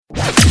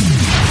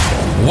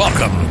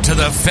Welcome to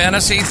the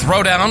Fantasy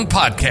Throwdown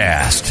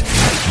Podcast,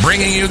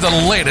 bringing you the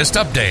latest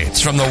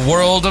updates from the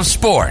world of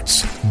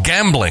sports,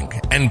 gambling,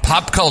 and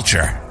pop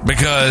culture.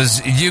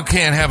 Because you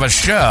can't have a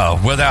show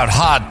without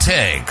hot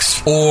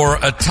takes or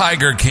a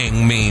Tiger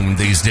King meme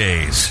these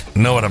days.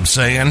 Know what I'm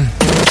saying?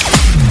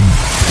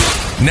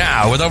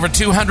 Now, with over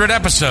 200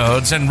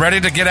 episodes and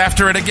ready to get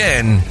after it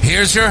again,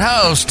 here's your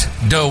host,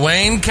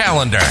 Dwayne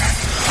Callender.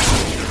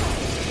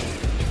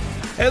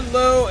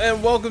 Hello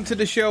and welcome to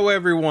the show,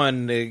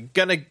 everyone.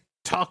 Gonna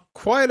talk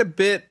quite a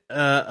bit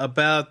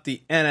about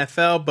the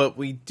NFL, but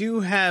we do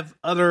have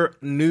other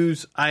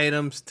news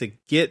items to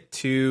get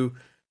to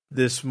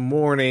this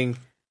morning.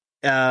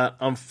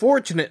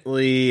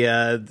 Unfortunately,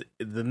 the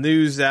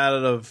news out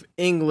of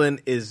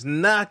England is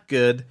not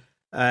good,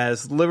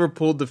 as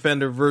Liverpool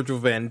defender Virgil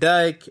van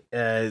Dijk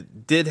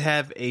did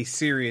have a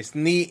serious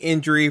knee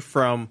injury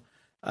from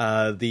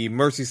the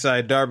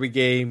Merseyside derby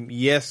game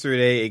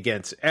yesterday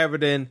against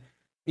Everton.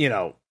 You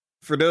know,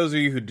 for those of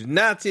you who did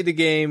not see the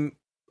game,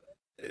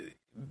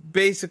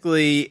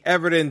 basically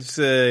Everton's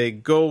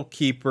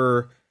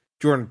goalkeeper,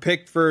 Jordan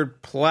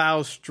Pickford,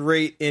 plows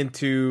straight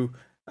into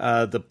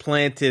the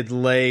planted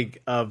leg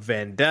of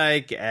Van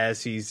Dijk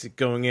as he's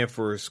going in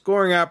for a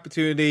scoring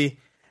opportunity.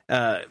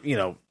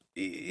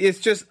 It's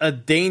just a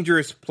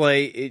dangerous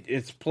play.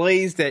 It's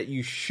plays that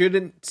you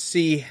shouldn't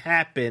see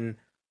happen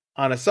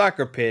on a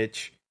soccer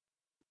pitch.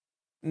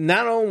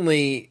 Not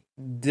only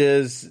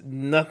does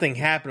nothing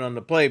happen on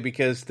the play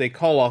because they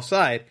call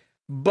offside,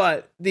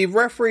 but the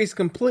referees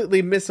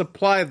completely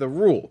misapply the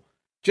rule.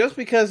 Just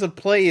because a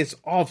play is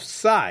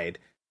offside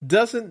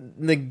doesn't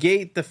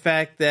negate the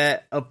fact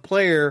that a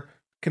player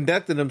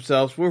conducted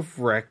themselves with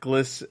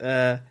reckless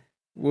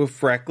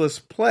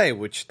play,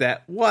 which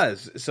that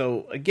was.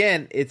 So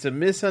again, it's a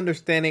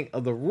misunderstanding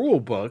of the rule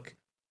book,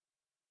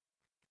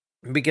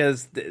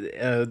 because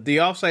the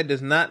offside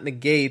does not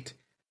negate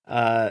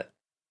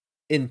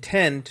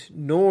intent,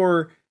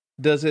 nor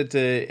does it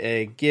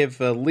give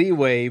a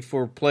leeway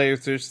for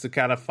players just to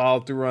kind of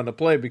follow through on the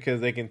play because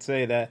they can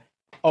say that,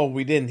 oh,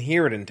 we didn't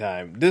hear it in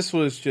time. This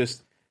was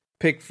just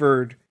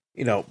Pickford,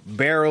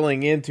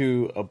 barreling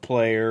into a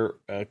player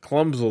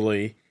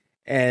clumsily,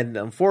 and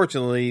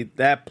unfortunately,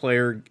 that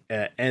player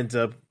ends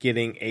up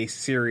getting a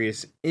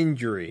serious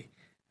injury.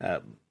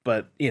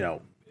 But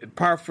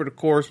par for the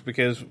course,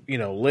 because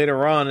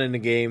later on in the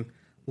game,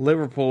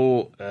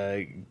 Liverpool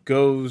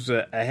goes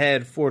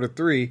ahead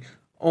 4-3,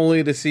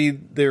 only to see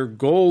their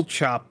goal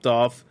chopped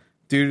off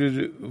due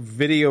to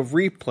video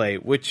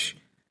replay, which,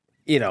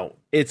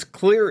 it's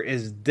clear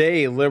as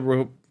day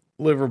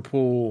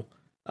Liverpool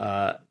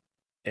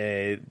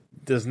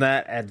does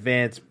not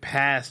advance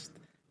past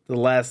the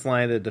last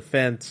line of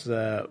defense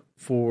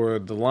for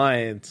the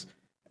Lions.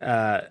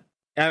 For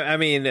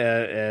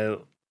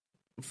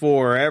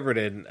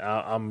Everton,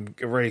 I'm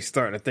already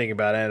starting to think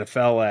about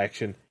NFL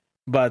action.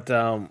 But,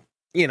 the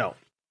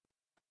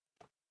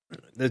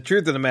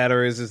truth of the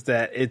matter is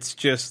that it's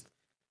just,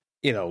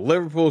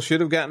 Liverpool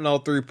should have gotten all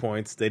 3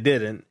 points. They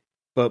didn't.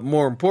 But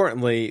more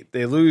importantly,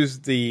 they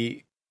lose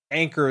the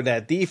anchor of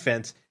that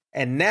defense.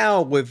 And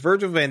now with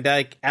Virgil van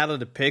Dijk out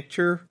of the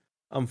picture,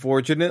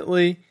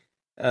 unfortunately,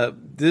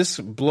 this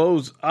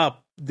blows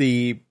up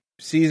the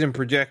season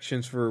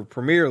projections for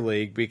Premier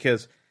League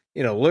because,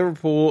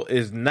 Liverpool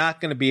is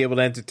not going to be able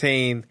to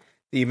entertain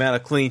the amount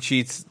of clean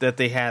sheets that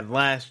they had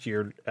last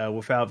year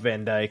without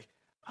Van Dijk.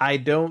 I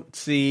don't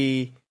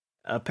see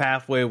a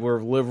pathway where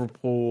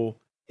Liverpool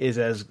is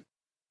as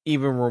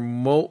even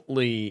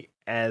remotely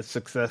as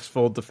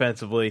successful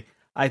defensively.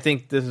 I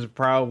think this is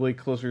probably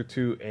closer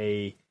to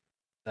a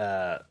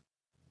 20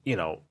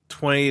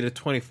 to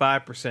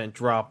 25%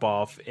 drop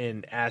off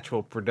in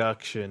actual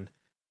production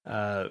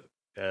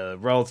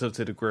relative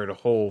to the greater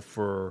whole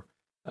for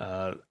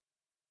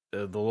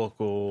the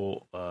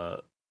local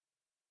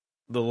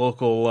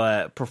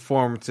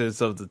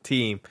performances of the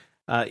team.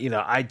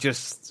 I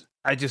just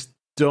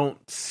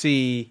don't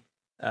see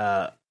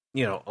a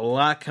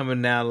lot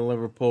coming out of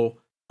Liverpool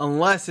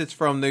unless it's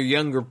from their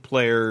younger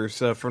players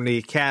from the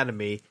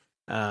academy,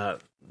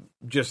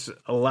 just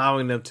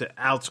allowing them to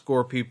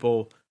outscore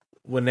people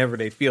whenever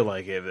they feel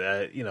like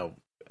it.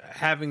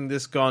 Having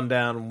this gone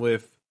down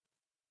with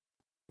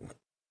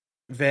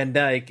Van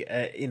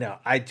Dijk,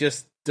 I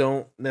just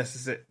don't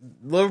necessarily.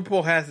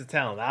 Liverpool has the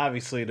talent,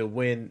 obviously, to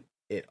win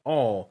it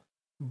all,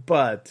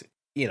 but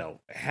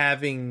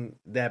having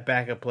that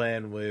backup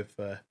plan with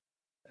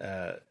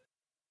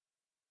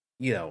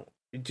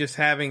just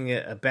having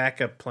a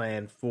backup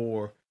plan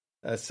for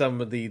some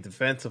of the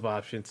defensive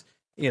options,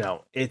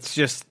 it's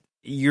just,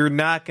 you're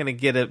not going to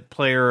get a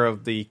player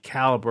of the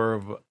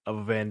caliber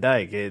of Van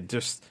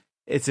Dijk.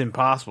 It's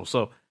impossible.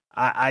 So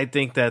I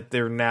think that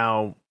they're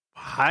now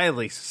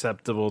highly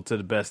susceptible to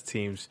the best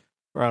teams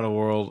around the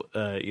world,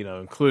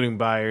 including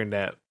Bayern,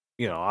 that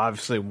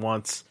obviously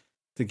wants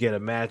to get a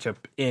matchup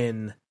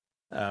in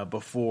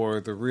before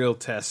the real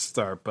tests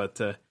start.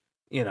 But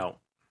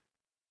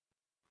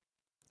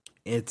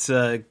it's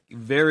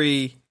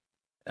very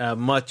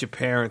much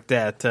apparent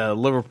that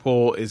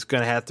Liverpool is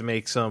going to have to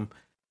make some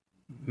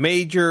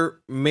major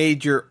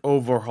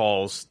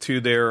overhauls to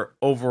their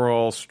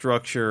overall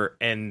structure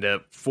and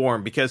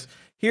form. Because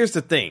here's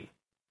the thing.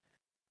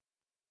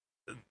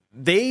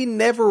 They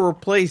never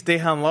replaced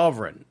Dejan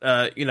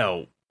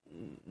Lovren.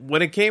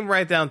 When it came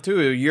right down to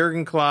it,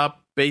 Jurgen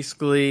Klopp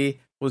basically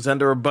was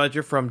under a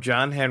budget from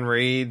John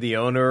Henry, the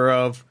owner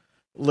of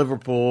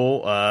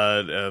Liverpool,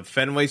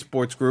 Fenway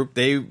Sports Group.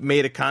 They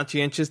made a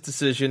conscientious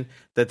decision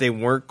that they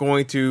weren't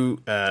going to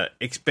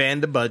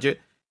expand the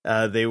budget.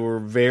 They were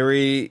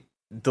very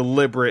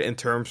deliberate in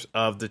terms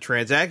of the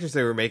transactions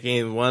they were making.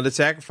 And one of the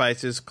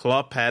sacrifices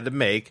Klopp had to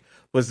make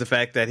was the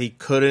fact that he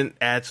couldn't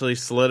actually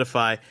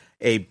solidify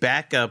a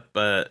backup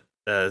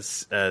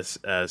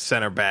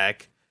center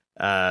back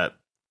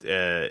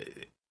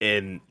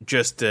in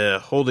just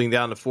holding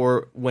down the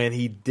fort when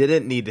he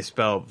didn't need to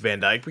spell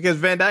Van Dijk, because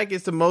Van Dijk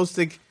is the most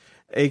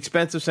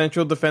expensive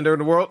central defender in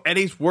the world, and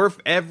he's worth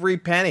every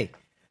penny.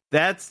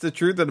 That's the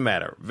truth of the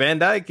matter. Van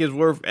Dijk is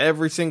worth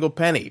every single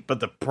penny,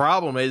 but the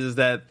problem is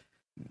that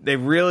they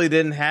really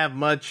didn't have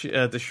much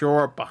to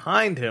shore up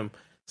behind him.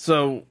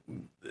 So,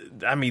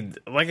 I mean,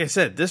 like I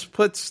said, this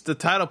puts the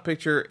title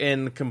picture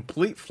in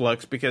complete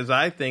flux, because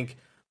I think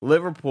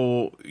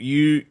Liverpool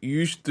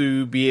used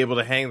to be able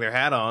to hang their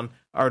hat on.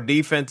 Our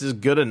defense is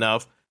good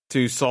enough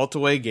to salt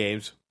away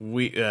games.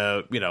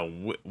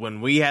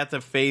 When we have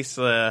to face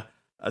a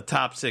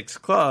top six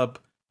club,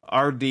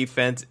 our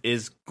defense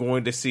is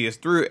going to see us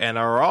through, and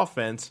our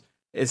offense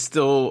is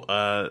still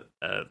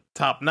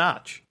top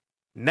notch.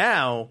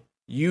 Now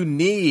you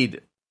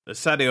need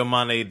Sadio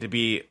Mane to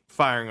be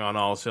firing on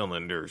all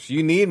cylinders.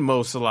 You need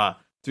Mo Salah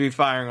to be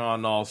firing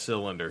on all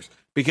cylinders,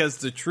 because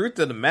the truth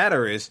of the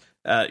matter is,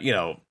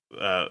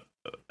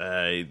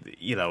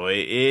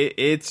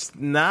 it's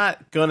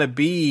not going to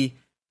be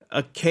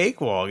a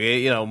cakewalk.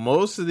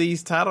 Most of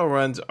these title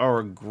runs are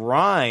a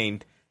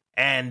grind,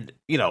 and,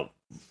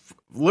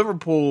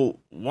 Liverpool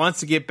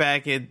wants to get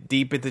back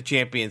deep into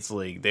Champions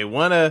League. They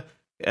want to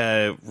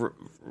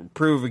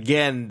prove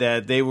again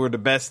that they were the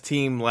best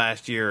team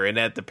last year, and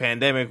that the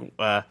pandemic,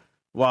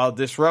 while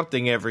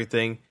disrupting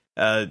everything,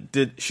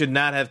 should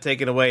not have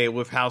taken away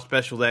with how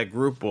special that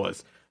group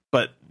was.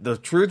 But the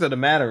truth of the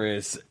matter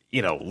is,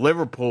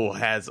 Liverpool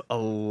has a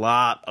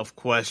lot of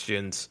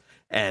questions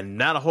and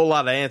not a whole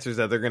lot of answers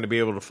that they're going to be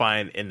able to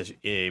find in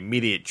the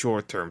immediate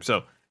short term.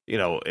 So,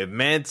 if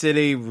Man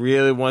City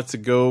really wants to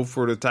go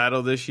for the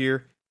title this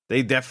year,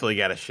 they definitely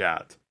got a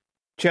shot.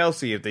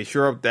 Chelsea, if they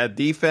shore up that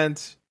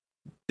defense,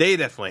 they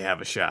definitely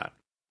have a shot.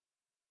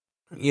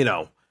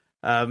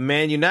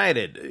 Man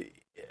United,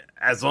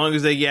 as long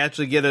as they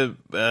actually get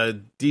a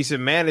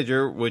decent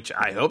manager, which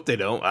I hope they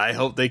don't. I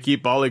hope they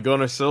keep Ole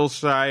Gunnar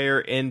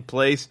Solskjaer in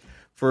place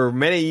for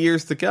many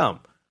years to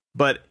come.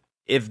 But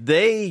if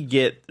they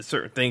get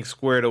certain things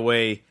squared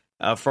away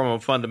from a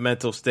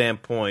fundamental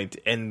standpoint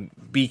and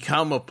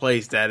become a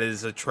place that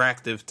is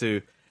attractive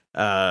to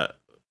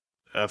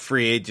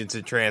free agents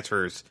and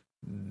transfers,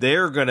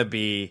 they're going to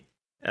be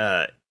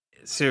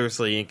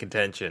seriously in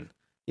contention.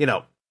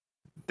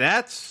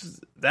 That's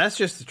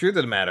just the truth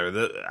of the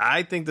matter.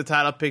 I think the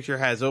title picture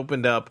has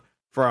opened up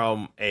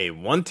from a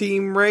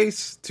one-team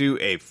race to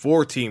a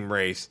four-team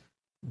race,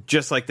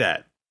 just like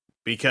that,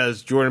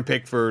 because Jordan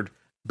Pickford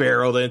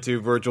barreled into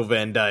Virgil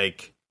van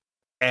Dijk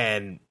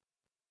and,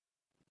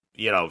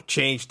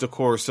 changed the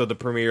course of the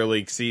Premier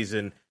League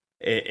season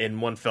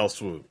in one fell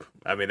swoop.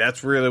 I mean,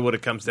 that's really what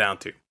it comes down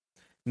to.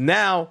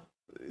 Now,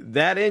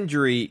 that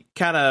injury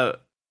kind of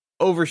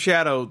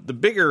overshadowed the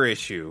bigger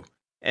issue,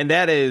 and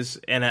that is,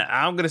 and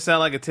I'm going to sound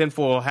like a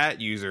tinfoil hat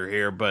user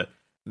here, but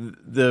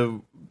the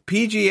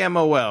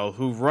PGMOL,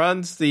 who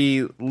runs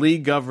the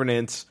league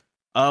governance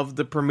of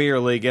the Premier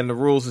League and the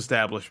rules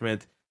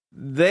establishment,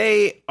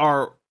 they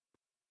are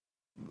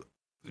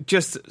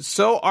just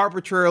so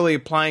arbitrarily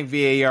applying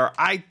VAR.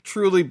 I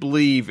truly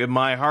believe in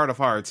my heart of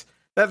hearts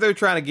that they're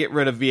trying to get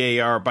rid of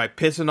VAR by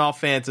pissing off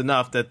fans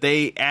enough that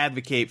they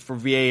advocate for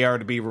VAR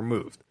to be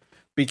removed,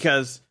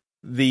 because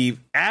the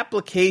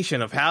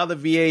application of how the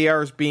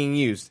VAR is being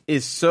used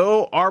is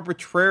so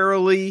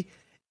arbitrarily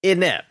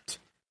inept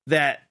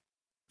that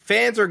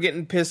fans are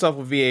getting pissed off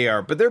with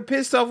VAR, but they're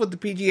pissed off with the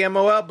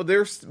PGMOL, but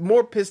they're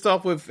more pissed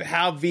off with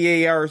how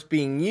VAR is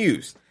being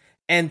used.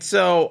 And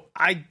so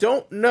I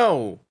don't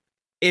know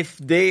if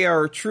they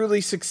are truly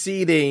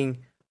succeeding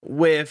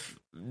with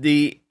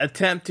the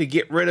attempt to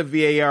get rid of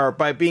VAR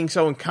by being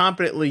so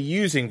incompetently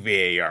using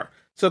VAR.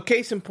 So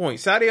case in point,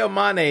 Sadio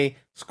Mane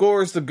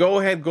scores the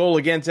go-ahead goal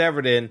against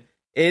Everton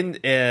in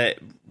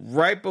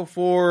right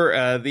before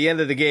the end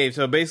of the game.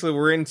 So basically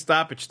we're in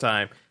stoppage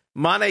time.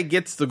 Mane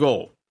gets the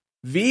goal.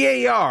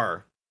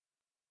 VAR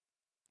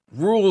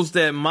rules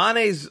that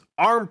Mane's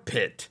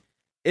armpit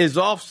is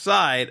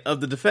offside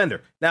of the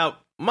defender. Now,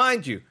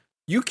 mind you,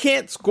 you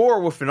can't score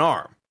with an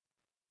arm.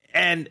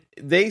 And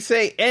they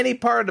say any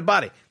part of the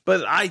body.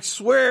 But I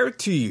swear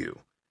to you,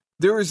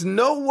 there is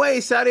no way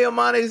Sadio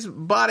Mane's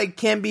body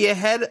can be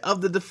ahead of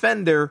the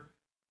defender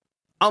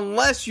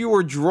unless you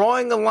were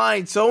drawing a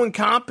line so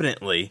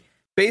incompetently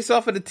based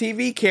off of the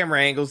TV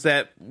camera angles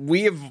that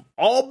we have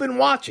all been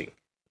watching.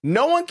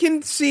 No one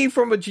can see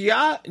from a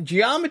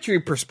geometry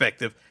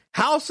perspective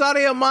how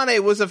Sadio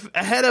Mane was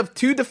ahead of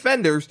two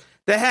defenders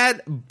that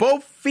had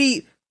both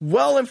feet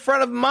well in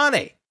front of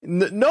Mane.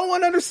 No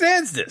one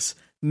understands this.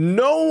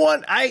 No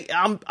one.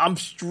 I'm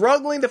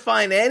struggling to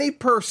find any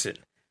person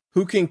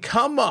who can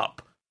come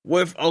up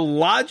with a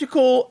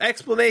logical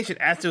explanation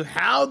as to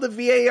how the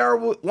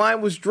VAR line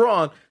was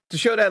drawn to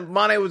show that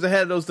Mane was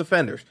ahead of those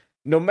defenders.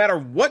 No matter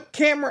what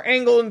camera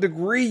angle and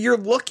degree you're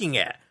looking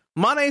at,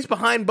 Mane's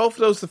behind both of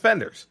those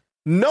defenders.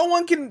 No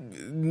one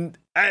can,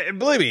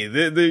 believe me,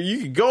 you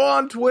can go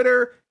on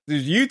Twitter.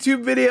 There's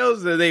YouTube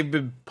videos that they've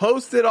been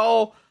posted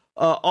all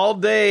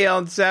day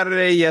on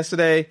Saturday,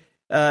 yesterday.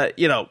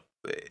 No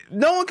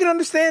one can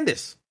understand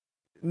this.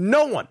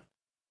 No one.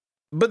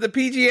 But the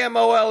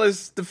PGMOL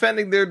is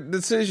defending their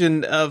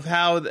decision of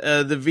how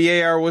the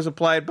VAR was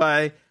applied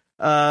by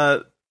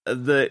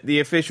the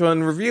official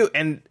in review,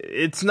 and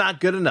it's not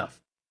good enough.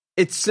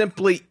 It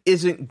simply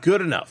isn't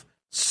good enough.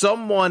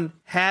 Someone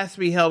has to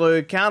be held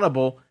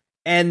accountable,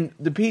 and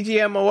the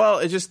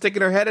PGMOL is just sticking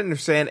their head in their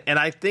sand, and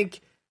I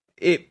think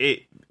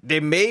they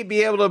may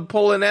be able to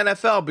pull an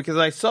NFL, because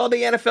I saw the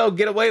NFL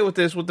get away with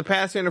this with the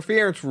pass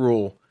interference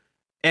rule,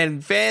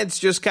 and fans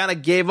just kind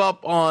of gave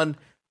up on,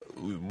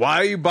 why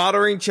are you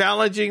bothering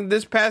challenging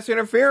this pass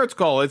interference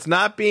call? It's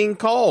not being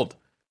called.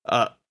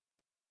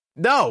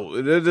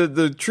 No,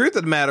 the truth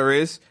of the matter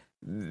is,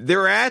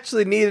 there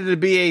actually needed to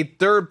be a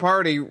third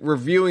party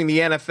reviewing the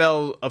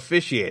NFL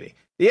officiating.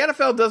 The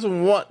NFL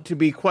doesn't want to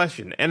be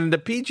questioned, and the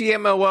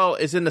PGMOL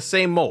is in the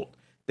same mold.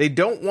 They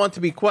don't want to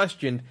be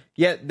questioned,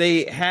 yet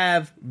they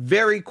have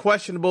very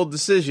questionable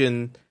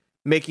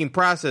decision-making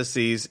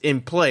processes in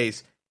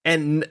place,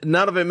 and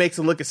none of it makes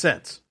a lick of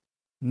sense.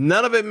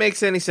 None of it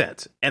makes any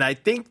sense. And I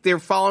think they're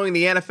following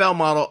the NFL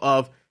model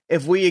of,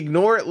 if we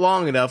ignore it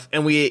long enough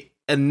and we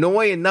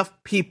annoy enough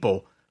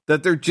people,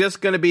 that they're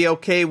just going to be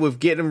okay with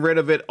getting rid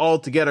of it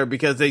altogether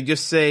because they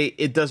just say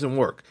it doesn't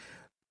work.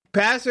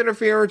 Pass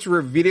interference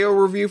video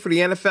review for the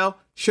NFL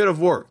should have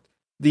worked.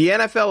 The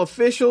NFL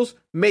officials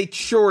made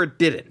sure it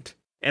didn't.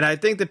 And I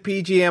think the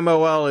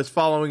PGMOL is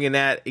following in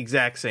that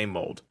exact same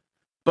mold.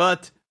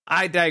 But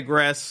I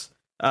digress.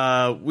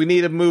 We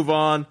need to move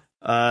on.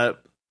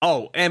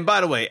 And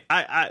by the way,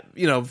 I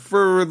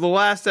for the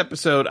last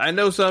episode, I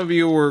know some of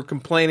you were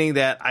complaining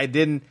that I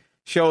didn't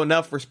show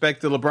enough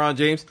respect to LeBron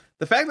James.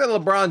 The fact that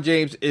LeBron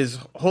James is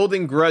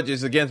holding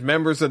grudges against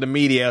members of the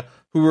media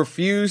who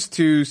refuse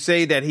to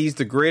say that he's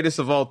the greatest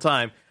of all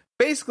time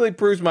basically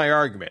proves my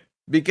argument.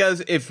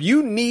 Because if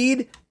you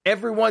need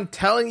everyone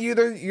telling you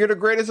that you're the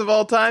greatest of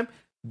all time,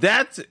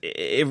 that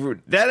in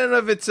and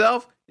of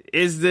itself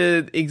is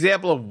the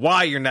example of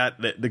why you're not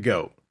the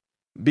GOAT.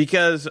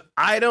 Because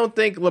I don't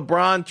think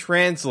LeBron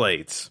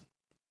translates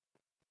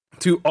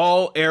to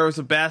all eras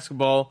of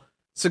basketball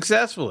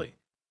successfully.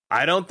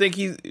 I don't think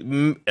he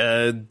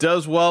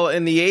does well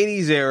in the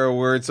 80s era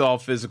where it's all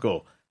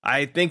physical.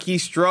 I think he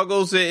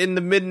struggles in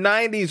the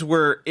mid-90s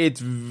where it's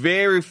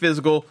very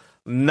physical,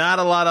 not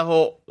a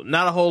whole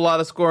lot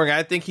of scoring.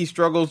 I think he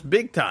struggles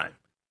big time.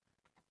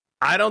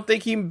 I don't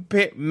think he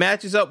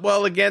matches up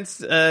well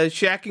against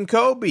Shaq and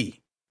Kobe.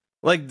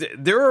 Like,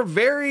 there are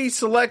very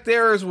select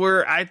eras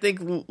where I think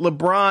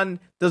LeBron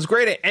does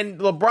great. And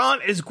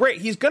LeBron is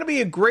great. He's going to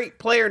be a great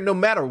player no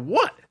matter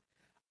what.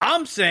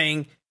 I'm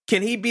saying,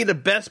 can he be the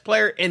best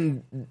player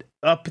in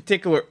a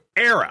particular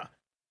era?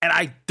 And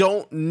I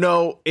don't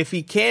know if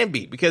he can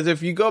be. Because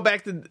if you go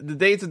back to the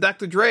days of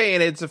Dr. Dre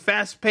and it's a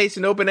fast-paced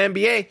and open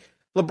NBA,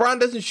 LeBron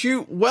doesn't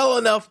shoot well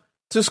enough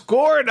to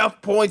score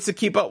enough points to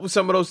keep up with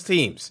some of those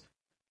teams.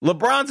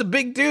 LeBron's a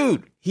big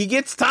dude. He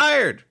gets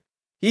tired.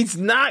 He's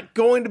not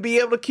going to be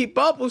able to keep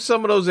up with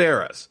some of those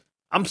eras.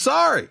 I'm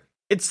sorry.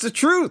 It's the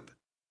truth.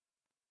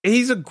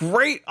 He's a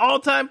great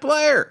all-time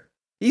player.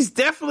 He's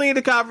definitely in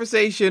the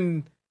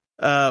conversation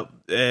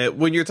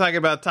when you're talking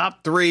about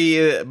top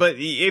three. But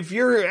if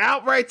you're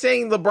outright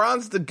saying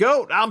LeBron's the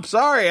GOAT, I'm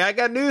sorry. I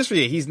got news for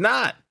you. He's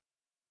not.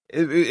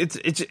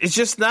 It's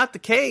just not the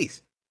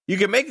case. You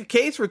can make a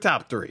case for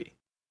top three.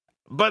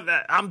 But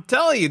I'm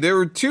telling you, there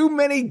were too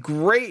many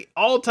great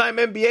all-time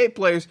NBA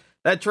players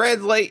that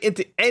translate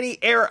into any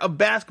era of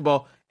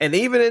basketball. And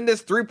even in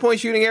this three-point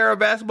shooting era of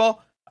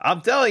basketball,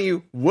 I'm telling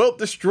you, Wilt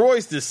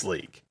destroys this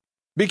league.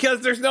 Because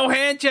there's no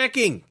hand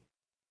checking.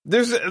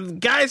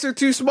 Guys are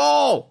too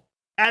small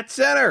at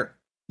center.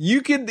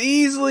 You could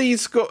easily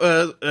score.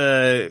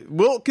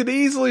 Wilt could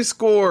easily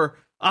score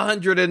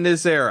 100 in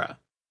this era.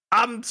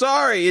 I'm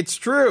sorry, it's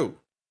true.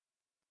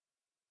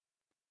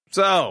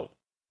 So,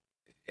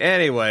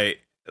 anyway,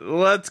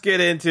 let's get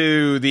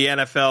into the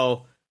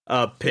NFL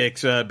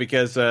picks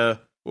because I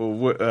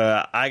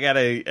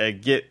gotta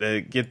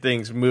get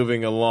things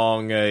moving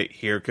along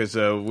here because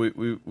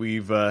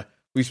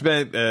we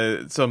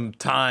spent some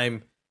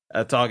time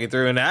talking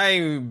through, and I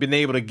ain't been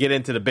able to get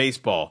into the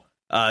baseball.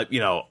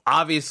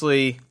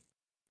 Obviously,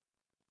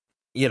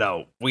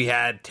 we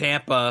had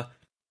Tampa.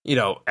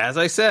 As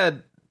I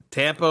said,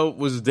 Tampa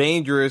was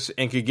dangerous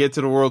and could get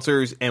to the World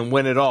Series and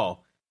win it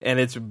all, and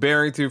it's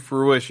bearing to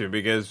fruition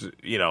because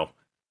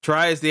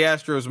try as the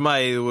Astros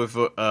might with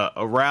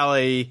a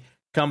rally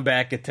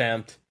comeback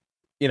attempt,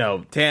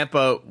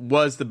 Tampa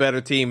was the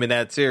better team in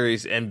that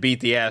series and beat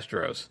the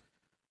Astros.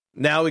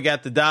 Now we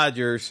got the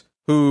Dodgers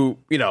who,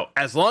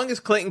 as long as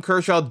Clayton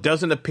Kershaw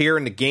doesn't appear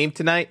in the game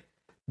tonight,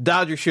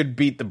 Dodgers should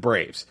beat the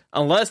Braves.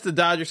 Unless the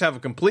Dodgers have a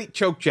complete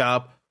choke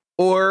job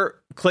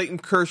or Clayton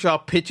Kershaw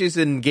pitches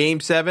in Game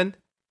 7,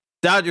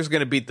 Dodgers going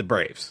to beat the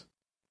Braves.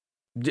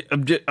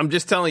 I'm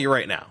just telling you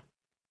right now.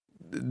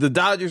 The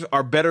Dodgers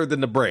are better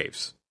than the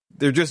Braves.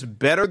 They're just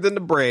better than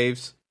the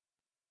Braves.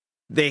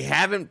 They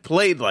haven't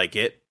played like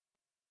it.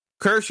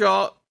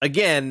 Kershaw,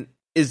 again,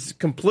 is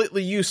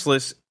completely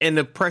useless in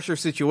a pressure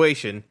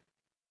situation.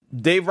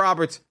 Dave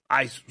Roberts,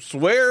 I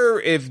swear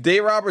if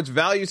Dave Roberts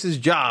values his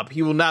job,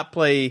 he will not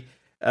play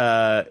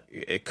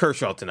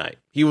Kershaw tonight.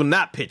 He will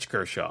not pitch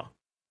Kershaw.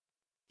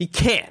 He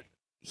can't.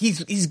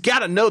 He's got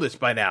to know this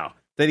by now,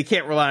 that he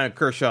can't rely on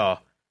Kershaw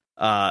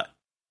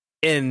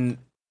in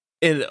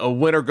a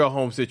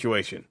win-or-go-home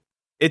situation.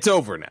 It's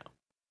over now.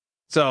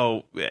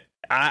 So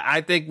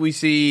I think we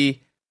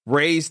see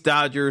Rays,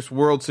 Dodgers,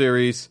 World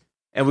Series,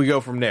 and we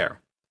go from there.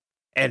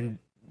 And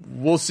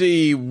we'll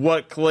see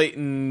what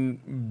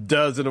Clayton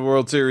does in the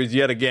World Series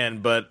yet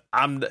again, but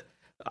I'm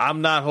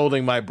not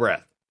holding my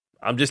breath.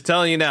 I'm just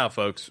telling you now,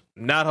 folks,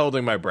 not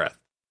holding my breath.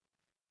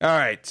 All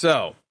right,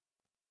 so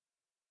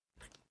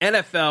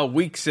NFL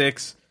Week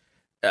 6.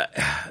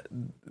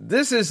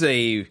 This is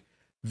a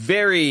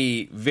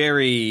very,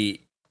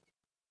 very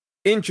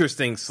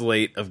interesting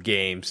slate of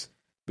games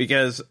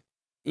because,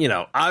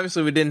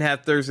 obviously we didn't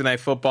have Thursday Night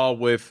Football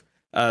with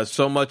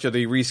so much of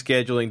the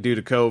rescheduling due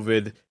to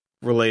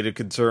COVID-related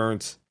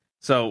concerns.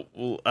 So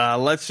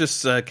let's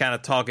just kind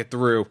of talk it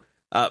through.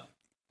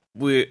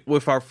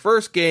 With our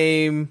first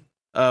game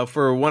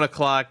for 1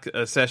 o'clock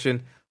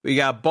session, we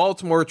got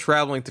Baltimore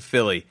traveling to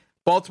Philly.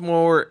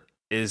 Baltimore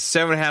is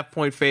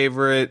 7.5-point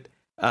favorite.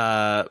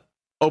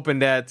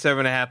 Opened at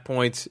 7.5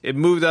 points. It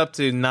moved up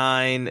to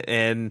 9,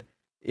 and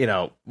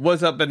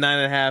was up at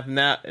 9.5.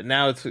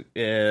 Now it's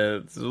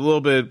a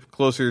little bit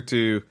closer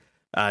to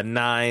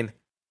 9.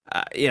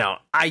 You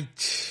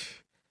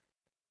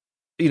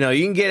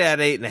can get at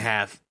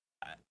 8.5.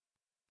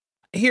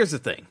 Here's the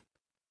thing: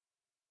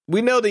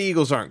 we know the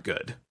Eagles aren't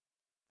good,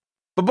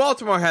 but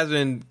Baltimore hasn't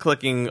been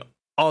clicking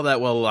all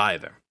that well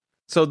either.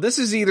 So this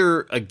is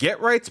either a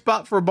get-right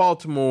spot for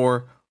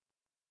Baltimore,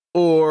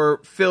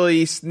 or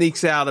Philly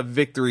sneaks out a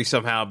victory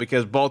somehow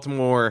because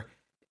Baltimore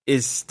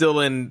is still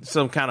in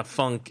some kind of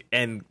funk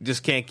and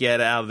just can't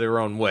get out of their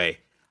own way.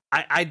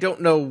 I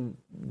don't know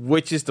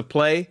which is to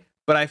play,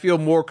 but I feel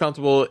more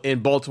comfortable in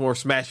Baltimore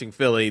smashing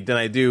Philly than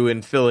I do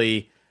in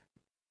Philly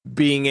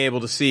being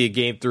able to see a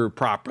game through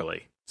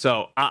properly.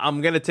 So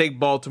I'm going to take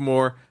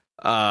Baltimore.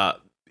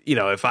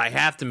 If I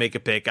have to make a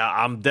pick,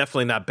 I'm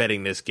definitely not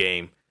betting this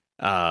game.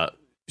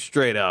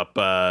 Straight up,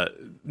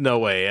 no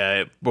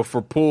way. But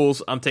for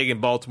pools, I'm taking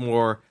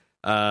Baltimore.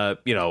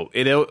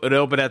 It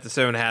opened at the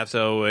 7.5.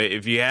 So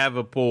if you have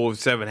a pool with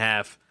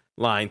 7.5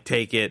 line,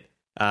 take it.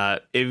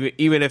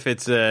 Even if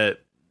it's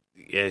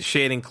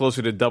shading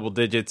closer to double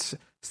digits,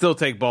 still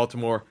take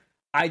Baltimore.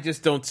 I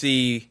just don't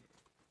see,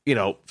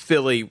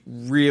 Philly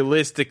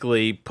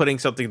realistically putting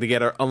something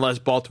together unless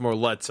Baltimore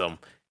lets them.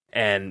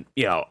 And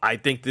I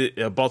think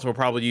that Baltimore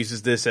probably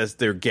uses this as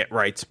their get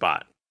right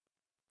spot.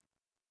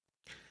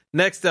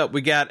 Next up,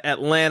 we got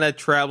Atlanta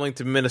traveling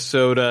to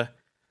Minnesota.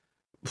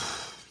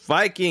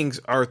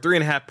 Vikings are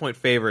 3.5-point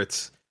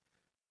favorites.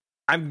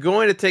 I'm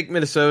going to take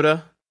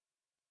Minnesota,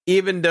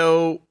 even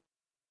though,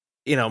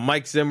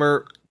 Mike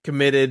Zimmer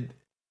committed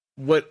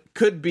what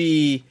could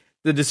be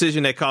the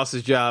decision that cost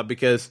his job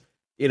because,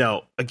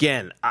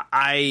 again,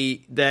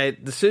 that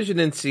decision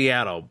in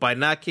Seattle by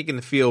not kicking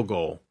the field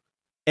goal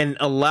and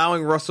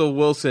allowing Russell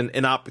Wilson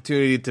an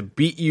opportunity to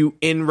beat you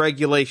in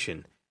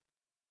regulation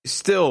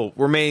still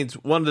remains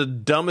one of the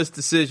dumbest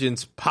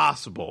decisions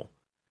possible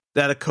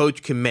that a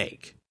coach can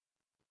make.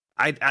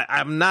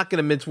 I'm not going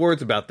to mince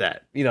words about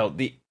that.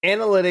 The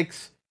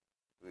analytics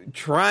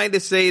trying to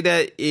say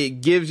that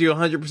it gives you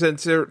 100%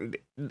 certainty,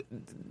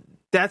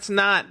 that's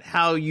not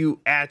how you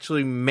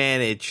actually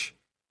manage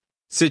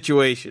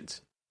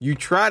situations. You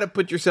try to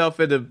put yourself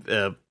in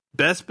the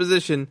best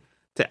position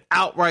to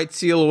outright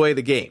seal away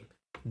the game.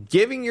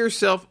 Giving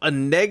yourself a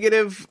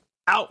negative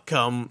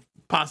outcome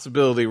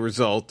possibility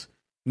result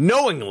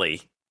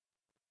knowingly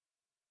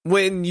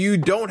when you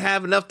don't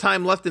have enough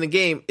time left in the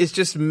game is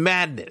just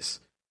madness.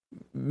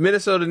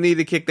 Minnesota needed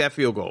to kick that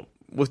field goal.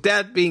 With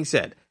that being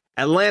said,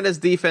 Atlanta's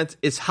defense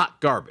is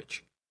hot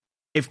garbage.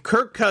 If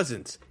Kirk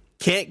Cousins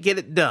can't get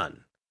it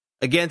done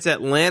against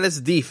Atlanta's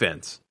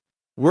defense,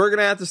 we're going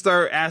to have to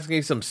start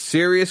asking some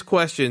serious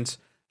questions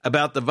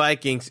about the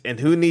Vikings and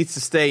who needs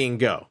to stay and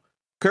go.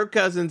 Kirk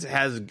Cousins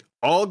has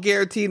all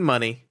guaranteed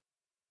money,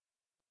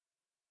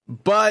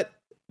 but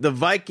the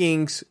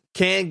Vikings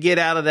can get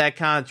out of that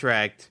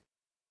contract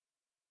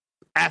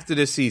after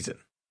this season.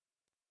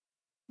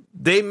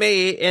 They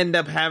may end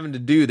up having to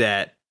do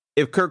that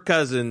if Kirk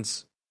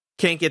Cousins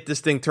can't get this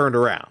thing turned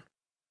around.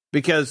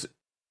 Because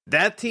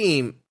that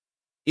team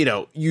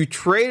you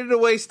traded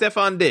away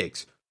Stephon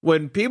Diggs.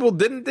 When people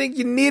didn't think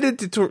you needed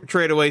to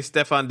trade away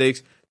Stephon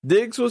Diggs,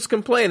 Diggs was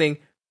complaining,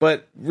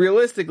 but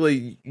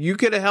realistically, you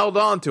could have held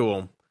on to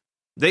him.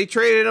 They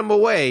traded him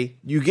away.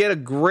 You get a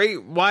great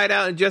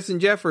wideout in Justin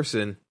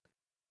Jefferson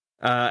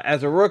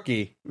as a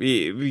rookie.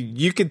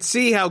 You could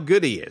see how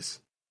good he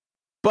is.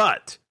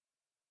 But,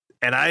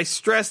 and I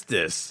stress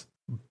this,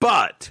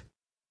 but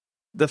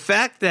the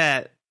fact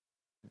that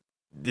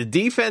the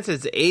defense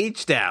has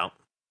aged out,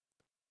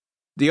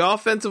 the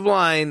offensive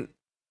line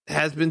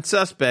has been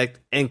suspect,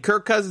 and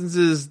Kirk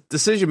Cousins'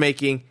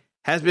 decision-making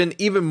has been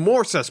even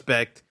more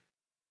suspect,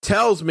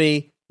 tells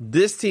me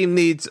this team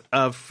needs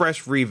a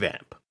fresh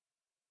revamp.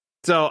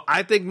 So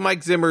I think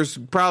Mike Zimmer's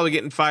probably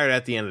getting fired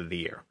at the end of the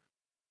year.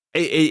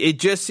 It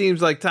just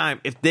seems like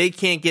time. If they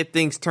can't get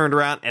things turned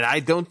around, and I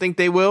don't think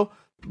they will,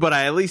 but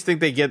I at least think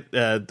they get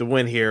the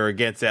win here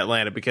against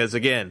Atlanta because,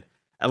 again,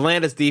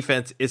 Atlanta's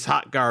defense is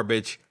hot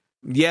garbage.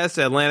 Yes,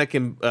 Atlanta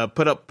can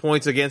put up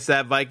points against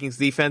that Vikings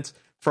defense.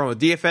 From a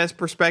DFS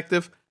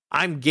perspective,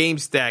 I'm game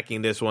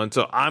stacking this one,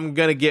 so I'm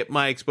going to get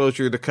my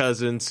exposure to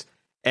Cousins,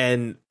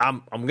 and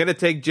I'm going to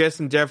take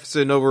Justin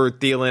Jefferson over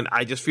Thielen.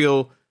 I just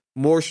feel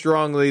more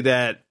strongly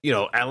that,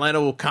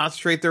 Atlanta will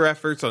concentrate their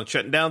efforts on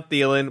shutting down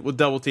Thielen with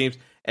double teams,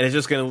 and it's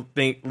just going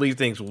to leave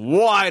things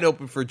wide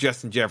open for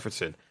Justin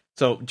Jefferson.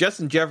 So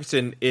Justin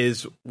Jefferson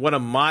is one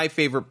of my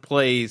favorite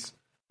plays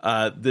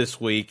this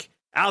week,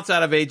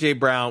 outside of A.J.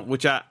 Brown,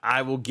 which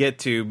I will get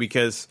to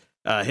because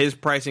his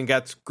pricing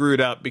got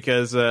screwed up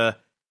because no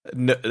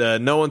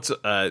one's,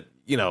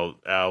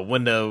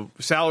 when the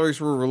salaries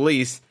were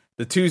released,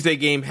 the Tuesday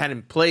game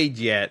hadn't played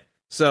yet.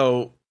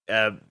 So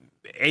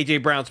A.J.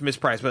 Brown's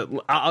mispriced, but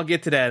I'll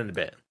get to that in a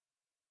bit.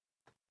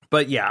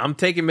 But yeah, I'm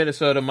taking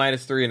Minnesota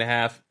minus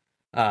 3.5.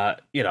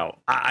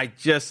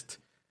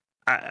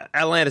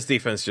 Atlanta's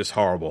defense is just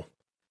horrible.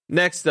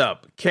 Next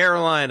up,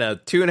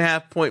 Carolina,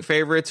 2.5-point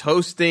favorites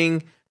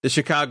hosting the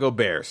Chicago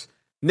Bears.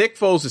 Nick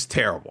Foles is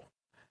terrible.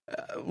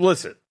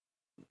 Listen,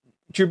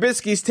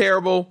 Trubisky's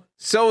terrible.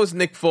 So is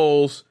Nick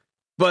Foles.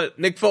 But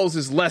Nick Foles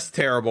is less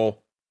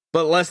terrible.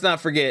 But let's not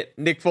forget,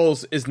 Nick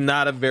Foles is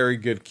not a very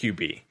good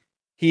QB.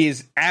 He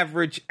is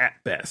average at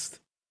best.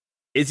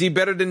 Is he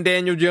better than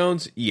Daniel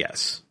Jones?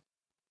 Yes.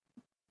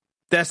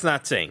 That's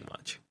not saying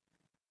much.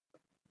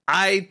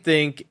 I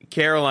think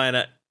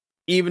Carolina,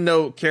 even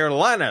though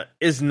Carolina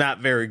is not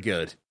very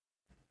good,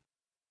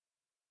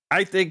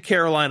 I think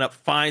Carolina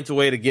finds a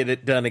way to get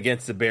it done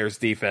against the Bears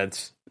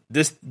defense.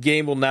 This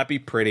game will not be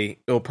pretty.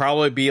 It'll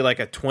probably be like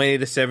a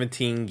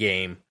 20-17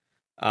 game.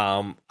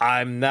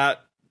 I'm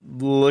not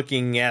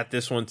looking at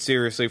this one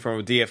seriously from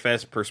a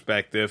DFS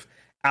perspective,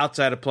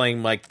 outside of playing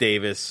Mike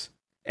Davis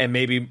and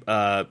maybe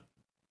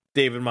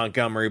David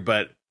Montgomery,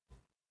 but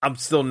I'm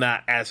still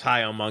not as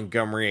high on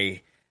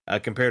Montgomery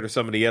compared to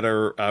some of the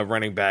other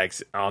running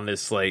backs on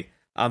this slate.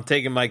 I'm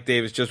taking Mike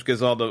Davis just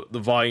because all the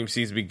volume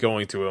seems to be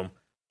going to him,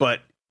 but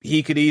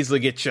he could easily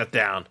get shut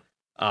down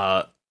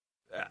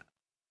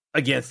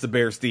against the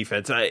Bears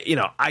defense.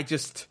 I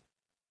just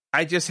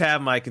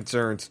have my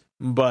concerns,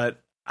 but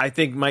I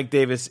think Mike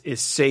Davis is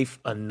safe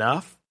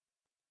enough.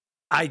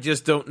 I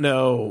just don't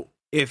know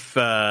if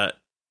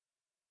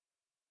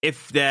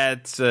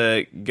that's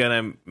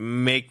gonna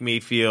make me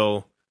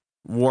feel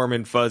warm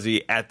and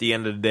fuzzy at the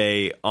end of the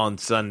day on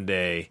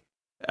Sunday.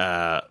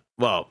 At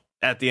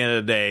the end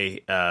of the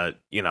day,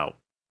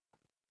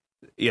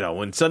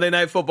 when Sunday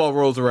Night Football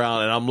rolls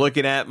around and I'm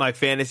looking at my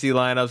fantasy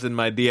lineups and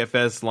my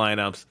DFS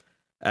lineups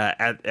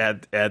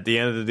at the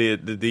end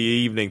of the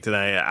evening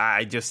tonight,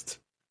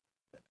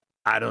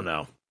 I don't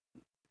know.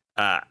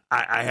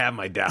 I have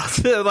my doubts.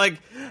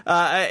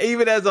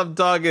 Even as I'm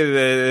talking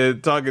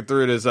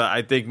through this,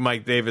 I think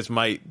Mike Davis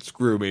might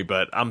screw me,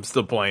 but I'm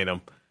still playing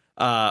him.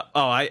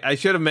 I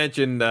should have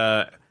mentioned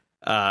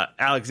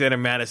Alexander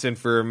Madison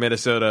for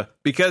Minnesota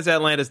because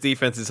Atlanta's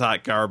defense is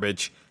hot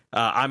garbage.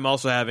 I'm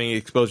also having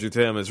exposure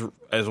to him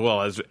as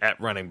well as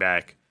at running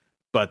back.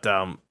 But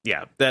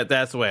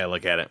that's the way I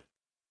look at it.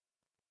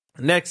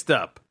 Next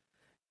up,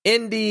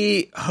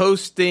 Indy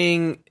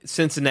hosting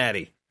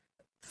Cincinnati.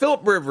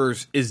 Phillip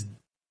Rivers is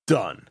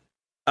done.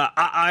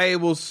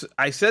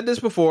 I said this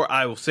before.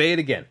 I will say it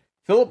again.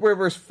 Phillip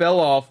Rivers fell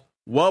off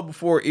well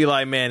before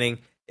Eli Manning.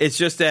 It's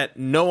just that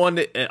no one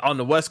on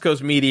the West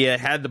Coast media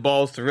had the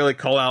balls to really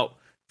call out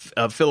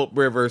Phillip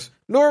Rivers,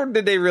 nor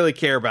did they really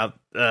care about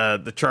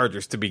the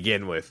Chargers to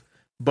begin with.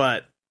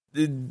 But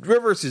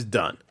Rivers is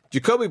done.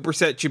 Jacoby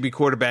Brissett should be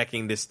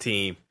quarterbacking this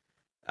team.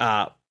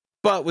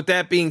 But with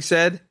that being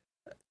said,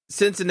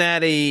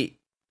 Cincinnati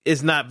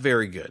is not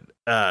very good.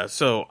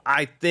 So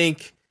I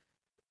think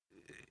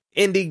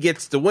Indy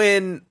gets the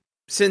win.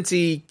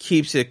 Cincy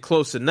keeps it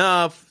close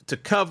enough to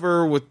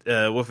cover with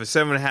a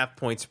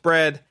 7.5-point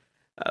spread.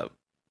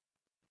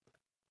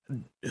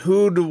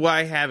 Who do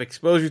I have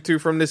exposure to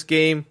from this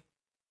game?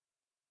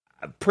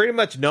 Pretty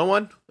much no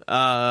one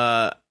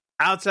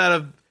outside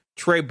of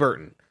Trey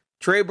Burton.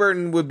 Trey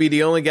Burton would be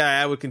the only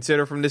guy I would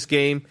consider from this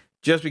game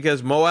just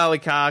because Mo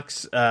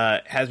Alley-Cox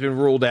has been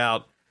ruled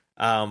out.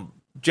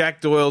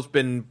 Jack Doyle's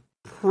been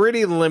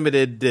pretty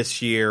limited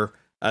this year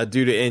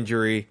due to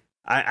injury.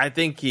 I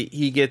think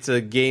he gets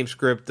a game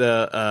script.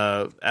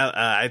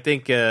 I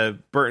think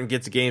Burton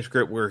gets a game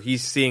script where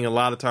he's seeing a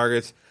lot of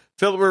targets.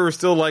 Philip Rivers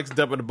still likes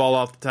dumping the ball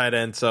off the tight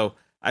end, so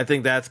I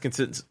think that's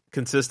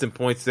consistent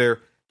points there.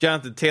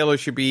 Jonathan Taylor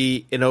should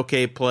be an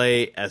okay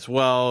play as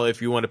well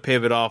if you want to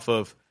pivot off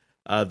of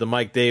the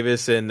Mike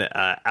Davis and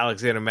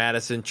Alexander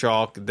Mattison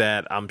chalk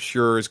that I'm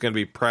sure is going to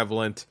be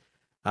prevalent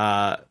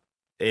in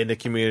the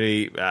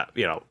community.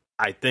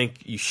 I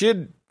think you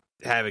should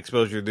have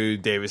exposure to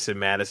Davis and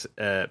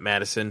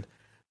Madison,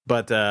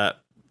 but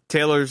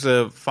Taylor's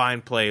a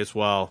fine play as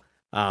well.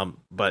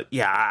 But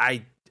yeah,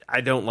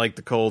 I don't like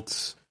the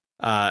Colts,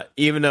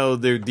 even though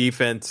their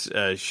defense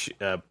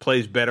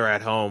plays better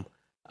at home.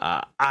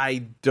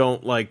 I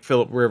don't like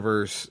Philip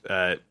Rivers.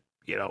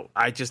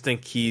 I just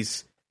think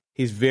he's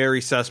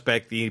very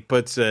suspect. He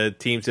puts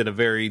teams in a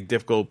very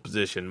difficult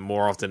position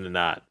more often than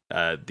not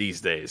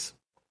these days.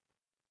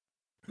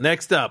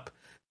 Next up,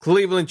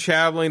 Cleveland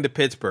traveling to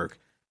Pittsburgh.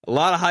 A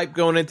lot of hype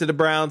going into the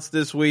Browns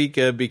this week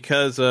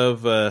because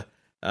of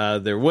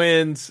their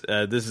wins.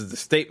 This is the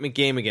statement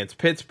game against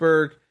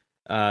Pittsburgh.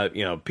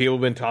 People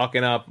have been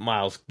talking up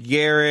Myles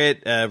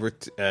Garrett,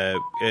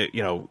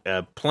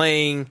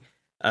 playing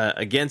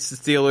against the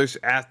Steelers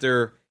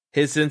after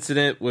his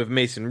incident with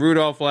Mason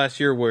Rudolph last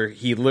year, where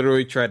he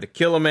literally tried to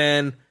kill a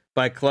man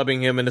by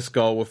clubbing him in the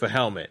skull with a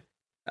helmet.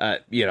 I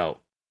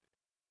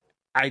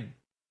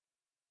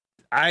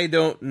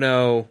don't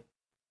know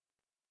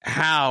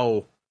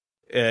how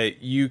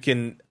you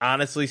can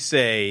honestly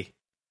say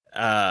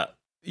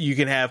you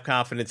can have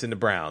confidence in the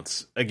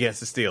Browns against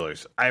the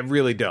Steelers. I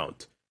really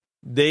don't.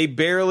 They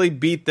barely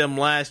beat them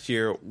last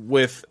year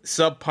with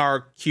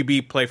subpar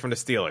QB play from the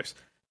Steelers.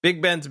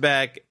 Big Ben's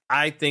back.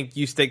 I think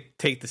you take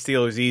the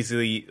Steelers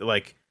easily.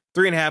 Like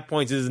 3.5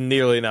 points isn't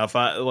nearly enough.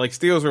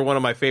 Steelers are one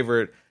of my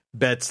favorite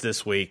bets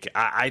this week.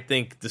 I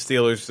think the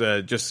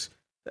Steelers just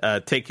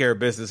take care of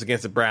business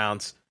against the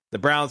Browns. The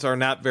Browns are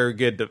not very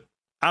good.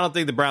 I don't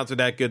think the Browns are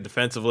that good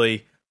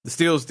defensively. The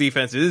Steelers'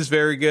 defense is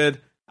very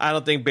good. I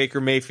don't think Baker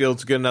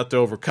Mayfield's good enough to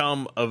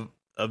overcome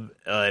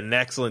an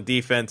excellent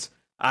defense.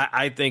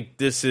 I think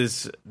this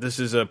is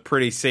a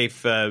pretty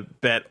safe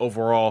bet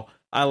overall.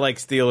 I like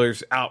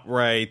Steelers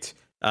outright,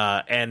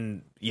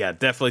 and yeah,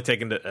 definitely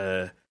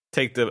going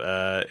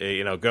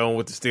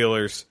with the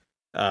Steelers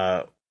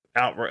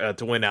outright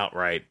to win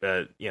outright.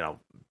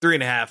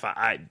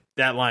 3.5.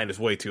 That line is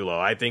way too low.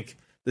 I think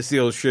the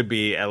Steelers should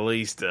be at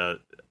least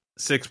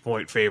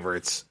 6-point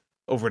favorites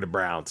over the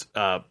Browns.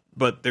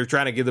 But they're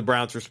trying to give the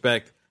Browns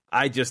respect.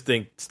 I just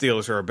think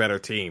Steelers are a better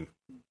team,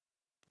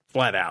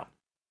 flat out.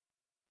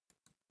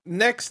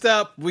 Next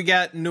up, we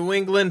got New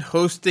England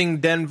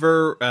hosting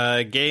Denver,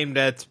 a game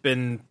that's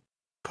been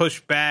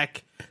pushed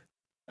back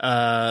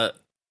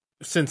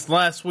since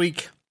last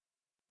week.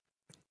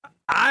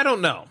 I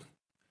don't know.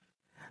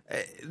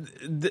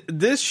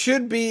 This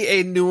should be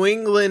a New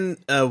England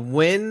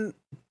win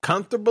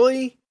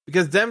comfortably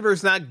because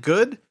Denver's not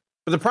good.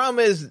 But the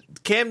problem is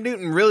Cam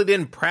Newton really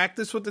didn't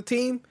practice with the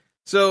team.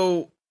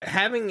 So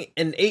having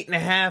an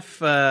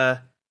 8.5,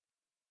 a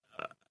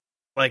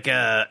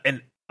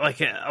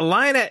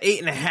line at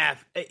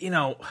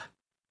 8.5,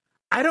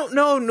 I don't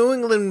know. New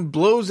England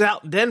blows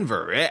out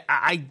Denver.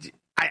 I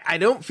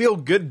don't feel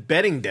good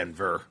betting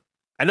Denver.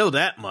 I know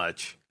that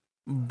much.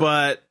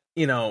 But,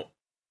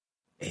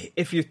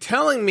 if you're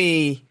telling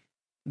me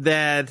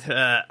that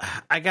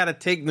I got to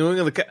take New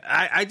England,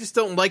 I just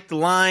don't like the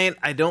line.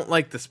 I don't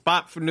like the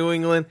spot for New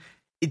England.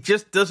 It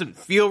just doesn't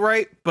feel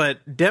right,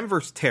 but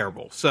Denver's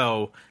terrible.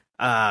 So,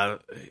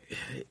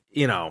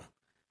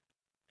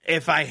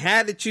 if I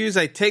had to choose,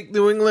 I'd take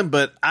New England,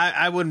 but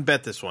I wouldn't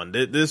bet this one.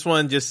 This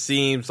one just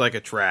seems like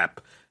a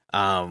trap.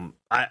 I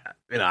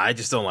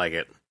just don't like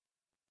it.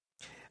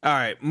 All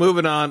right,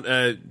 moving on,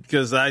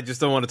 because I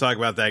just don't want to talk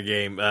about that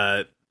game.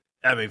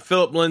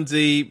 Philip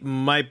Lindsay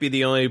might be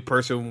the only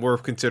person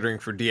worth considering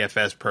for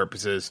DFS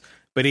purposes,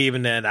 but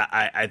even then,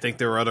 I think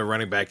there are other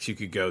running backs you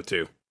could go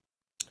to.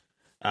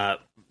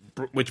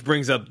 Which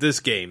brings up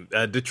this game.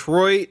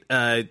 Detroit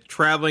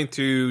traveling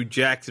to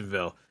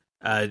Jacksonville.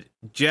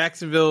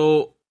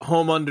 Jacksonville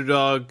home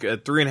underdog,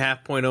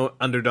 3.5-point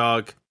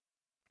underdog.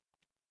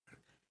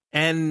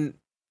 And,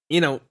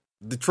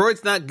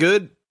 Detroit's not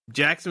good.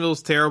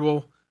 Jacksonville's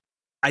terrible.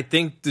 I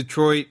think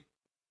Detroit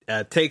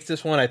takes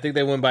this one. I think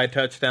they win by a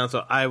touchdown.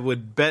 So I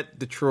would bet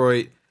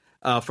Detroit.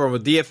 From a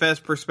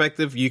DFS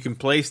perspective, you can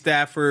play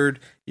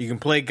Stafford. You can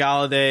play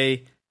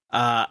Galladay.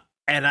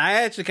 And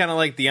I actually kind of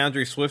like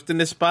DeAndre Swift in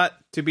this spot,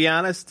 to be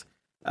honest.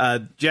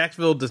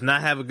 Jacksonville does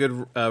not have a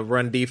good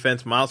run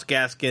defense. Myles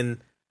Gaskin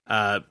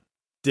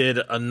did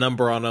a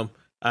number on them.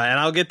 And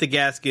I'll get to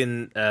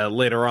Gaskin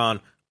later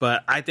on.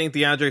 But I think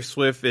DeAndre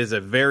Swift is a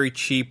very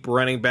cheap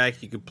running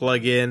back you could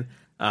plug in.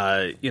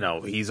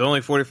 He's only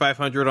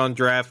 $4,500 on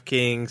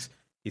DraftKings.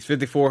 He's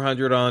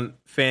 $5,400 on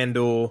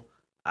FanDuel.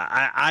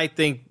 I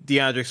think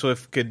DeAndre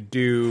Swift could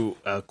do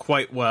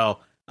quite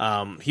well.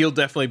 He'll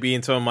definitely be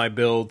in some of my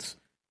builds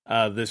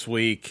this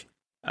week.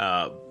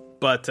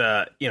 But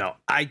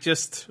I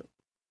just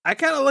I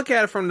kind of look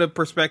at it from the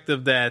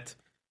perspective that,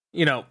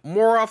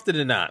 more often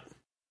than not,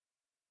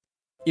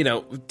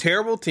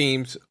 terrible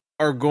teams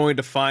are going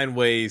to find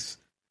ways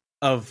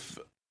of,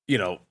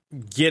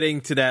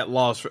 getting to that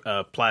loss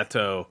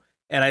plateau.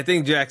 And I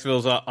think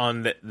Jacksonville's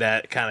on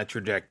that kind of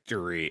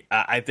trajectory.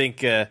 I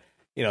think,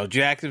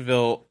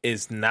 Jacksonville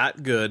is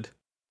not good.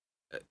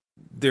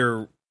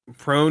 They're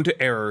prone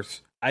to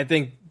errors. I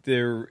think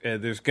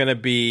there's going to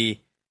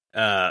be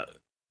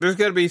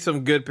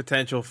some good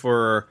potential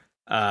for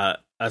a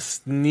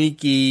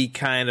sneaky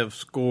kind of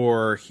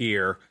score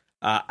here.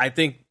 I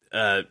think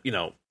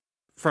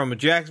from a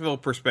Jacksonville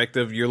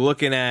perspective, you're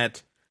looking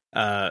at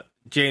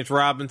James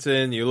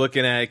Robinson, you're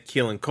looking at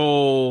Keelan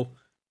Cole,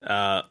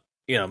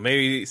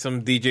 maybe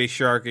some DJ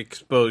Shark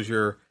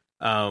exposure.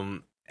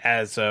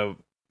 As a,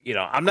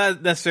 I'm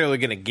not necessarily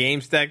going to game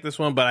stack this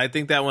one, but I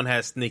think that one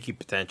has sneaky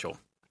potential.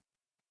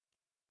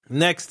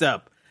 Next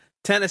up,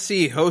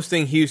 Tennessee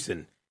hosting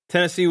Houston.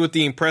 Tennessee with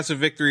the impressive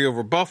victory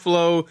over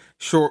Buffalo.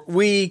 Short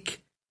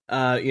week.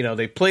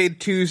 They played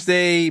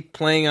Tuesday,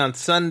 playing on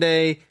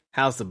Sunday.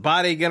 How's the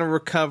body going to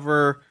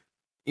recover?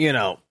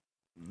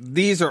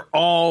 These are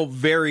all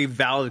very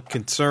valid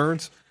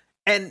concerns.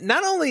 And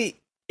not only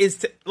is,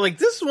 this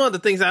is one of the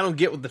things I don't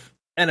get with the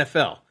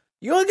NFL.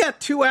 You only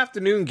got 2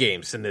 afternoon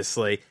games in this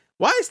slate.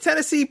 Why is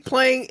Tennessee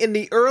playing in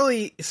the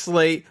early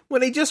slate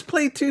when they just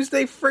played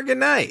Tuesday friggin'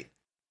 night?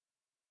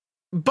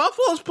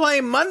 Buffalo's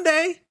playing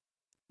Monday.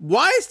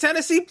 Why is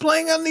Tennessee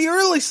playing on the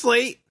early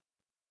slate,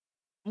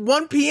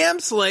 1 p.m.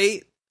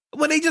 slate,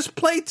 when they just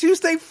played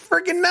Tuesday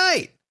friggin'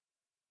 night?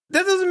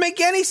 That doesn't make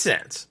any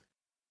sense.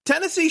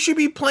 Tennessee should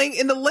be playing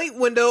in the late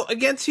window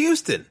against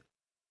Houston.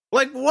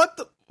 What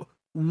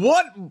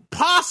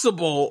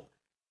possible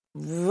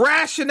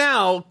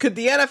rationale could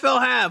the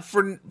NFL have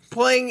for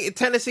playing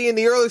Tennessee in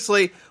the early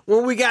slate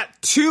when we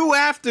got 2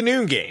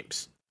 afternoon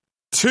games?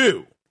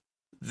 2.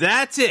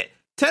 That's it.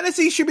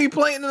 Tennessee should be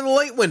playing in the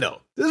late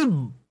window. This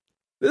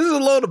is a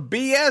load of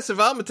BS if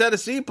I'm a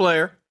Tennessee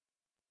player.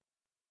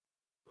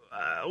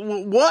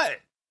 What?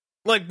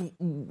 What?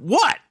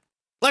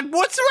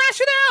 What's the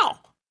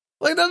rationale?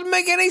 It doesn't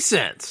make any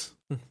sense.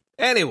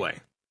 Anyway.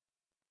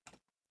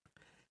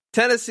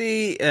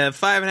 Tennessee,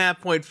 5.5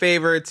 point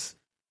favorites.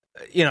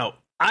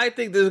 I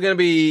think this is going to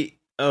be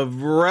a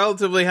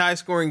relatively high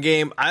scoring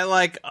game. I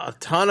like a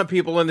ton of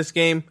people in this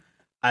game.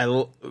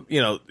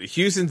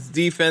 Houston's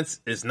defense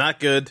is not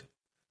good.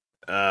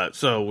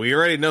 So we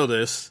already know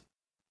this.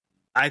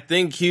 I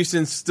think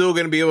Houston's still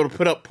going to be able to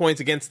put up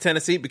points against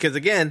Tennessee because,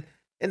 again,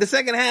 in the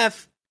second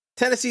half,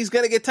 Tennessee's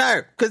going to get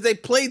tired because they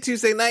played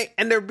Tuesday night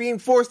and they're being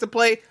forced to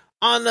play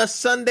on a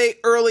Sunday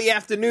early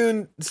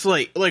afternoon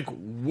slate.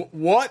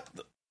 What?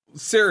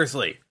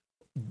 Seriously.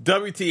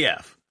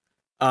 WTF.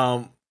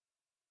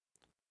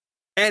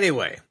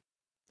 Anyway.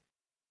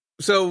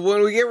 So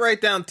when we get right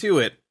down to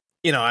it,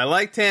 I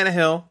like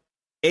Tannehill.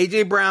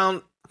 A.J.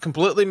 Brown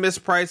completely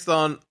mispriced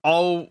on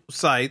all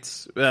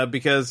sites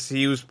because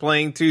he was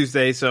playing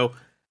Tuesday. So,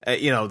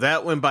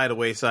 that went by the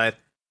wayside.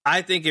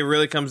 I think it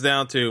really comes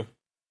down to,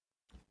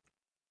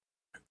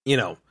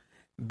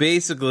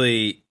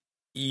 basically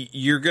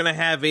you're going to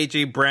have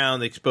A.J.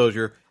 Brown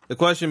exposure. The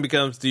question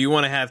becomes, do you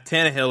want to have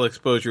Tannehill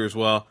exposure as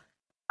well?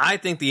 I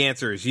think the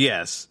answer is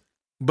yes.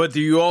 But do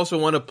you also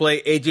want to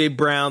play A.J.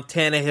 Brown,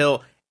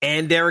 Tannehill,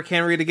 and Derrick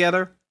Henry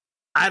together?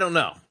 I don't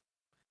know.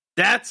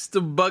 That's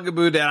the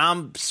bugaboo that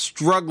I'm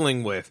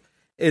struggling with,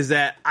 is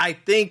that I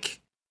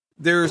think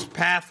there's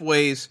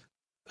pathways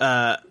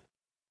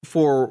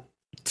for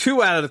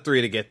 2 out of the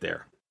 3 to get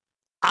there.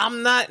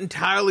 I'm not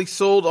entirely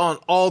sold on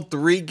all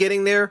 3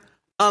 getting there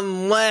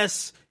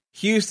unless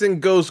Houston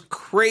goes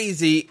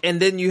crazy and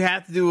then you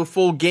have to do a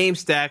full game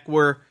stack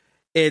where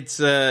it's,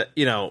 you're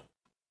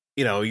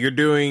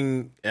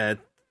doing,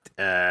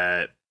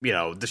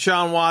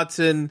 Deshaun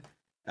Watson,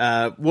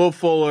 Will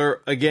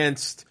Fuller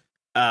against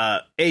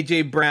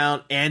A.J.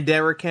 Brown and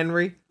Derrick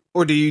Henry?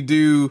 Or do you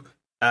do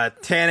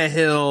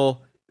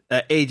Tannehill,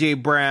 A.J.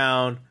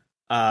 Brown,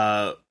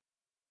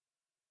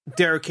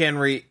 Derrick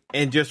Henry,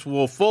 and just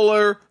Will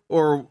Fuller?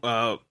 Or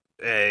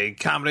a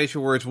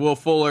combination where it's Will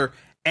Fuller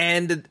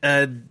and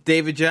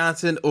David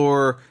Johnson?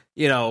 Or,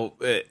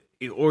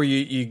 or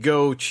you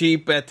go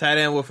cheap at tight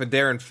end with a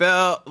Darren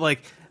Fell?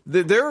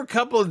 There are a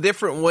couple of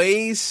different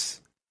ways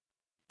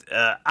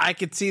I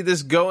could see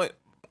this going.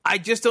 I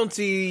just don't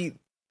see...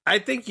 I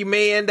think you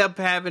may end up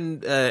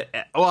having...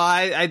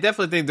 I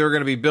definitely think there are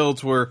going to be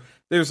builds where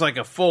there's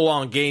a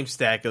full-on game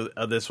stack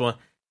of this one.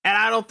 And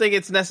I don't think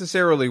it's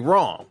necessarily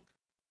wrong.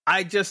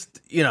 I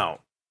just,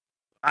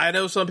 I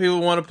know some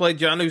people want to play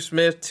Jonnu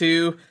Smith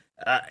too.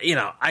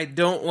 I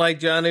don't like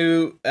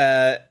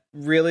Jonnu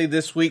really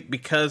this week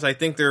because I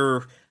think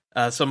there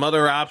are some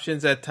other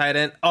options at tight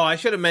end. Oh, I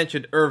should have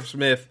mentioned Irv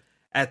Smith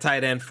at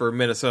tight end for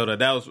Minnesota.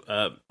 That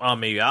was on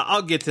me.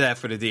 I'll get to that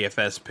for the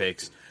DFS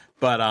picks.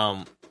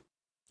 But,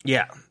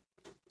 yeah,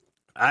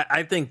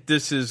 I think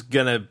this is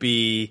going to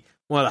be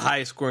one of the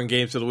highest scoring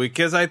games of the week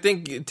because I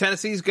think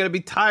Tennessee's going to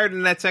be tired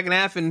in that second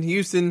half and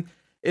Houston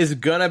is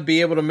going to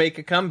be able to make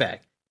a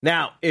comeback.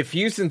 Now, if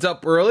Houston's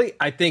up early,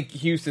 I think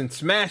Houston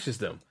smashes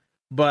them.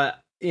 But,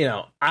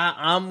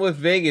 I'm with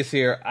Vegas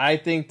here. I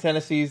think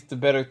Tennessee's the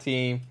better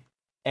team.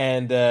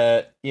 And,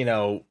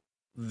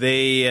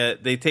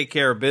 they take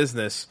care of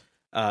business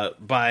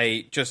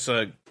by just,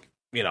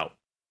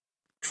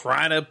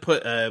 trying to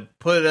put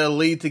a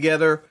lead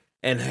together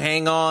and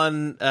hang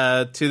on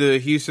to the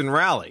Houston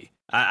rally.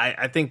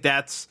 I think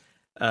that's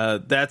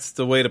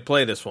the way to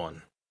play this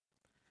one.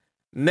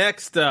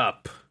 Next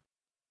up,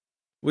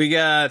 we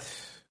got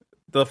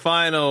the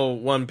final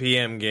 1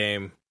 p.m.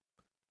 game.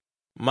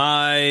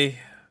 My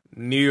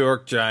New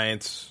York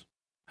Giants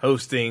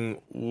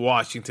hosting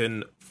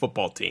Washington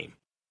football team.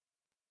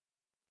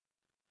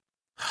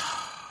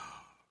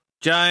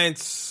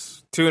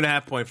 Giants,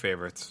 2.5-point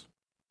favorites.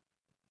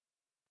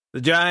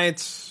 The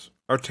Giants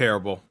are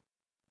terrible.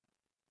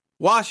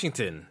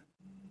 Washington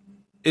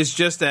is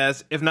just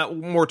as, if not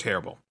more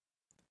terrible.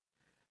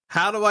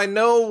 How do I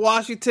know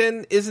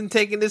Washington isn't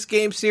taking this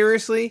game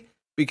seriously?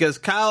 Because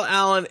Kyle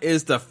Allen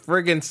is the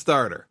friggin'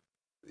 starter.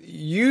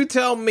 You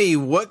tell me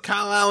what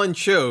Kyle Allen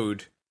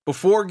showed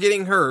before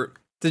getting hurt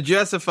to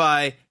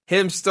justify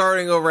him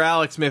starting over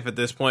Alex Smith at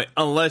this point,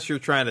 unless you're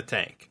trying to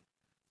tank.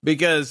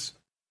 Because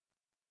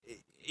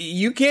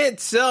you can't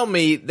sell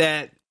me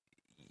that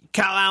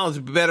Kyle Allen's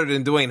better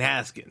than Dwayne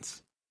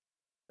Haskins.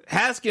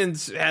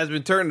 Haskins has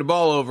been turning the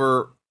ball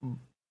over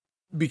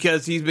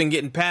because he's been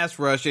getting pass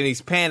rush and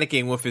he's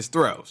panicking with his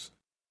throws.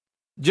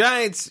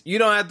 Giants, you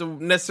don't have to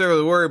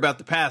necessarily worry about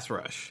the pass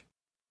rush.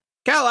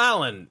 Kyle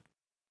Allen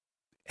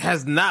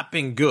has not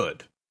been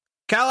good.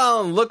 Kyle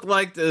Allen looked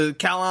like the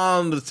Kyle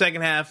Allen the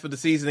second half of the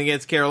season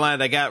against Carolina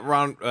that got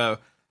Ron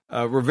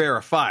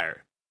Rivera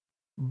fired.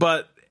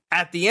 But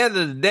at the end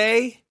of the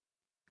day,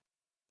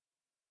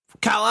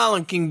 Kyle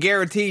Allen can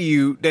guarantee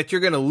you that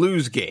you're going to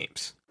lose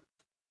games.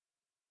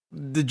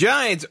 The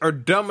Giants are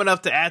dumb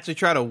enough to actually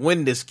try to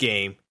win this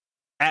game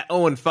at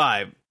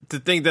 0-5 to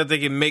think that they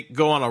can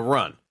go on a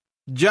run.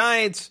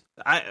 Giants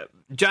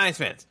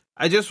fans,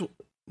 I just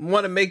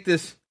want to make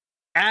this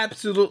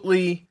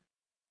absolutely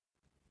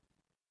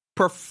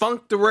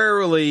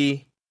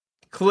perfunctorily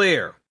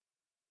clear.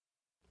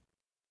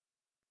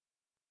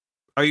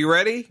 Are you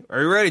ready?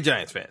 Are you ready,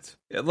 Giants fans?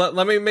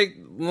 Let me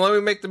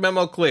make the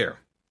memo clear.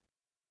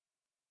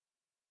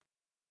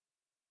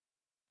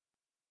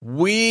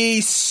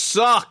 We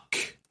suck.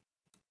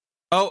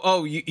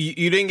 Oh,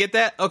 you didn't get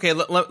that? Okay,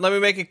 let me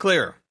make it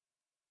clear.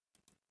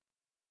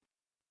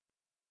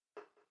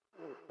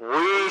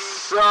 We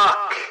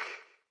suck.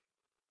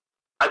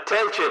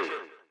 Attention.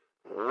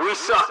 We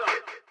suck.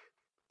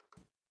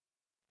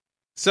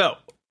 So,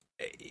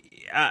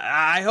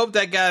 I hope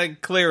that got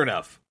it clear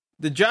enough.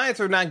 The Giants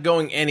are not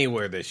going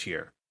anywhere this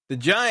year. The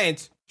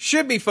Giants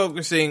should be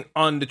focusing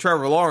on the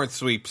Trevor Lawrence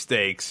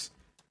sweepstakes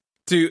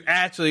to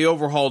actually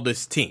overhaul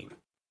this team.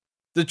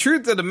 The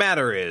truth of the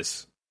matter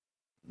is,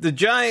 the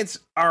Giants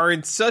are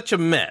in such a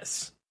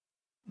mess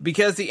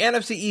because the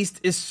NFC East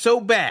is so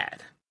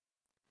bad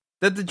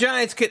that the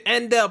Giants could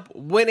end up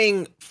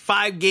winning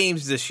 5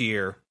 games this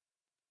year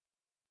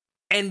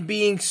and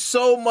being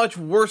so much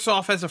worse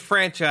off as a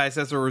franchise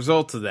as a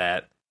result of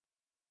that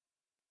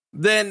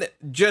than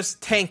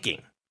just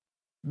tanking.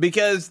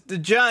 Because the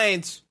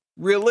Giants,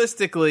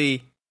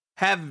 realistically,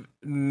 have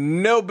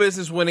no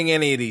business winning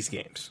any of these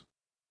games.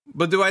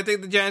 But do I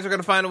think the Giants are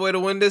going to find a way to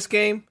win this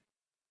game?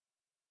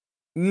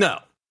 No.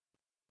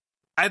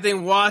 I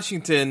think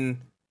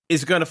Washington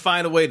is going to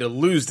find a way to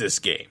lose this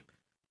game.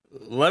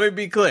 Let me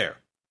be clear.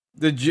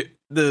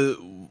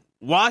 The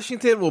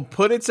Washington will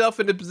put itself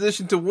in a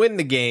position to win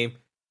the game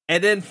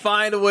and then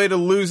find a way to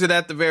lose it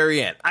at the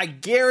very end. I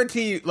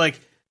guarantee you,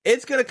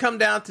 it's going to come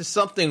down to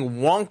something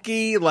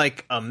wonky,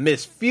 like a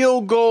missed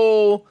field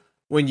goal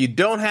when you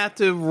don't have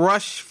to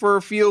rush for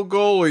a field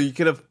goal, or you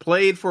could have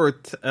played for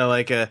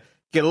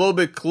get a little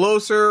bit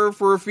closer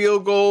for a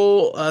field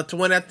goal to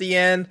win at the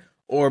end,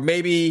 or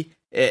maybe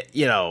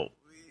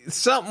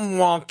something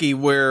wonky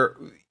where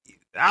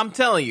I'm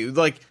telling you,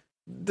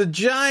 the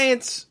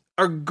Giants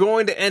are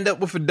going to end up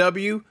with a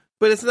W,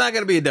 but it's not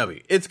going to be a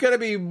W. It's going to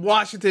be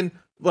Washington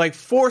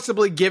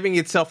forcibly giving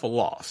itself a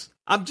loss.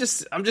 I'm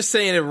just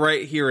saying it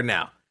right here and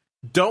now.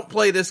 Don't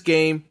play this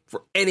game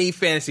for any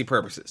fantasy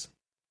purposes.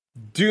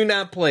 Do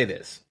not play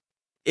this.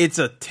 It's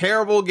a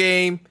terrible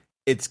game.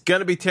 It's going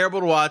to be terrible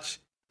to watch.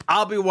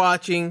 I'll be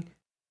watching.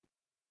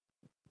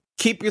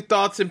 Keep your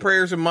thoughts and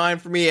prayers in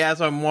mind for me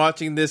as I'm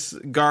watching this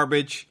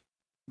garbage.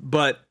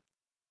 But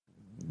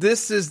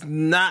this is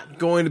not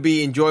going to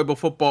be enjoyable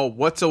football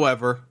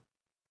whatsoever.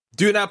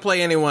 Do not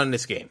play anyone in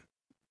this game.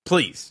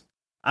 Please.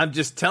 I'm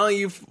just telling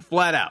you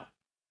flat out.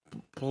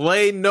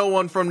 Play no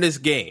one from this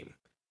game.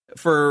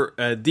 For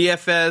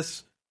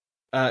DFS,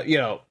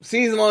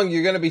 season long,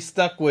 you're going to be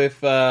stuck with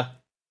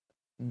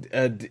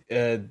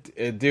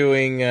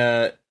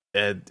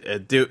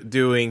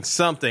doing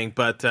something,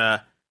 but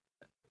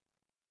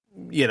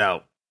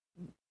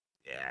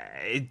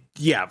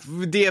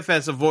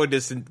DFS, avoid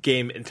this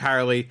game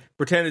entirely.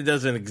 Pretend it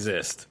doesn't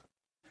exist.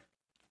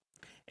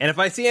 And if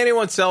I see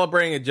anyone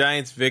celebrating a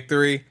Giants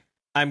victory,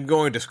 I'm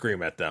going to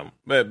scream at them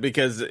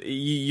because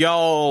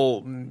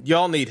y'all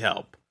need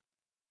help.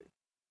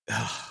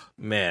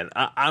 Man,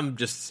 I'm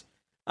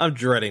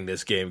dreading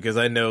this game because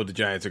I know the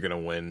Giants are going to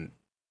win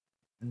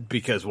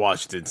because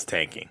Washington's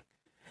tanking.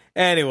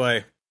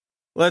 Anyway,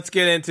 let's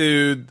get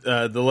into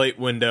the late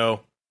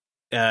window.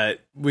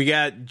 We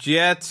got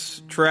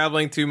Jets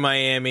traveling to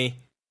Miami.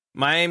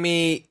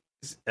 Miami,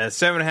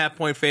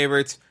 7.5-point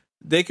favorites.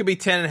 They could be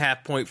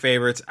 10.5-point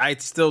favorites.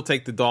 I'd still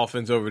take the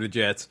Dolphins over the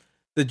Jets.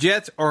 The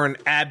Jets are an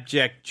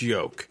abject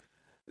joke.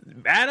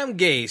 Adam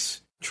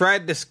Gase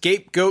tried to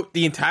scapegoat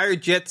the entire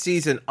Jet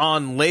season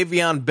on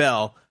Le'Veon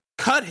Bell,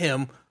 cut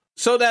him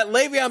so that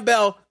Le'Veon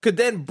Bell could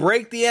then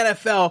break the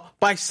NFL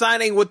by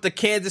signing with the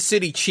Kansas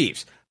City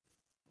Chiefs.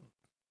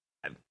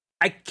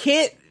 I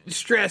can't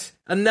stress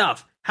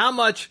enough how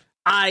much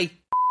I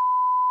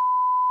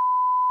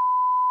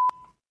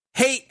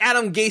hate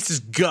Adam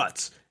Gase's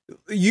guts.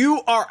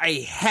 You are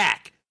a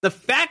hack. The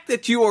fact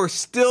that you are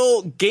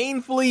still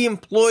gainfully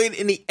employed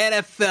in the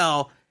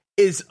NFL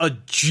is a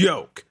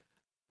joke.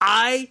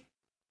 I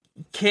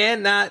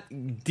cannot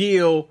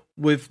deal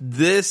with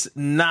this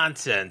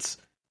nonsense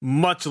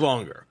much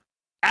longer.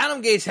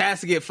 Adam Gase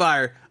has to get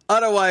fired.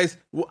 Otherwise,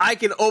 I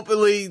can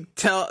openly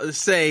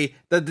say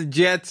that the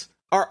Jets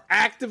are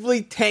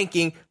actively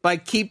tanking by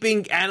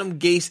keeping Adam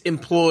Gase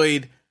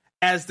employed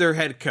as their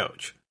head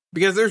coach.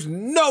 Because there's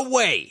no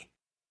way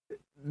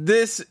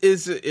this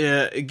is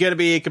going to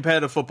be a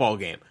competitive football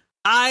game.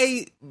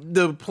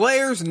 The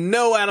players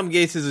know Adam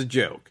Gase is a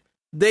joke.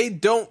 They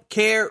don't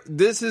care.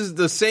 This is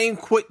the same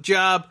quit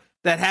job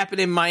that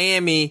happened in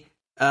Miami,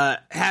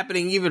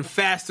 happening even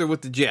faster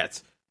with the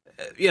Jets.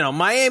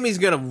 Miami's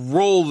going to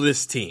roll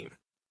this team.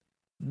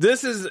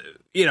 This is,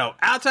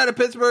 outside of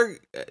Pittsburgh,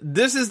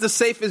 this is the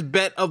safest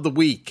bet of the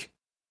week.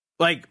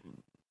 Like,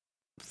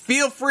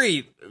 feel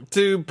free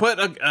to put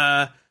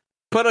a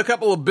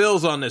couple of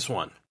bills on this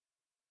one.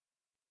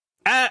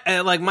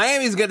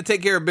 Miami's going to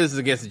take care of business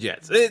against the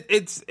Jets.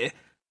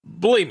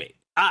 Believe me,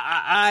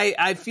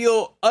 I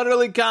feel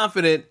utterly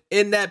confident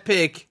in that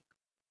pick.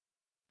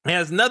 It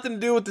has nothing to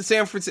do with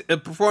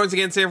the performance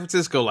against San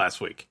Francisco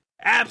last week.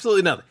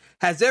 Absolutely nothing.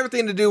 Has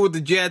everything to do with the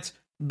Jets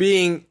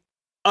being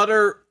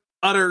utter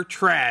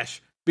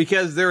trash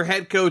because their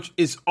head coach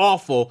is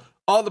awful.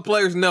 All the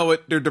players know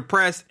it. They're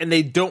depressed and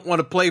they don't want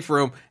to play for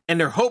him, and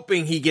they're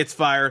hoping he gets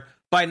fired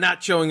by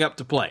not showing up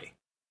to play.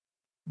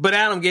 But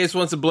Adam Gase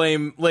wants to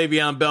blame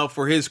Le'Veon Bell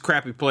for his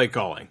crappy play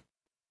calling.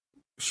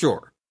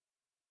 Sure.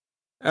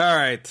 All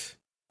right.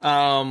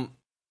 I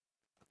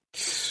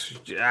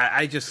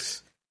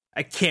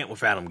can't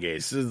with Adam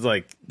Gase.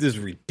 This is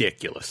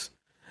ridiculous.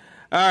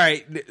 All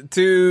right.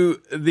 To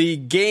the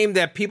game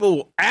that people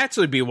will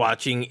actually be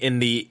watching in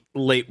the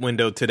late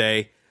window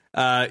today.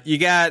 You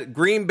got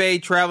Green Bay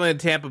traveling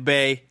to Tampa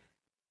Bay.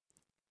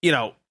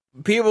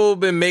 People have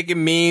been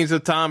making memes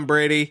of Tom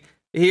Brady.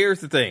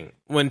 Here's the thing.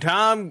 When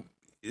Tom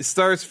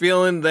starts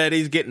feeling that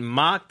he's getting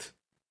mocked,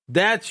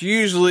 that's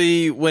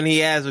usually when he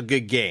has a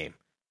good game.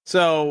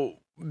 So,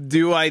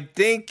 do I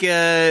think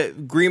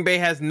Green Bay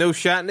has no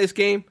shot in this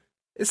game?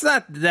 It's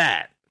not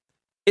that.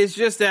 It's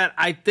just that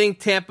I think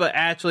Tampa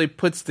actually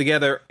puts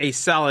together a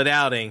solid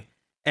outing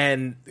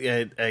and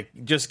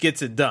just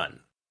gets it done.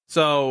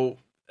 So,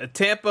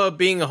 Tampa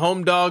being a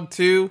home dog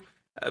too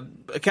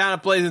kind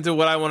of plays into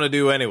what I want to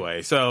do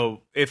anyway. So,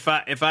 if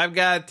I've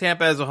got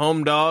Tampa as a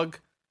home dog,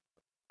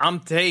 I'm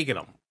taking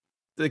them.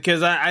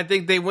 Because I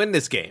think they win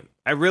this game.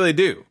 I really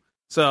do.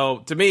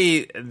 So, to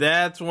me,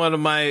 that's one of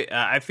my...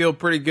 I feel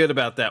pretty good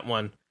about that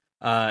one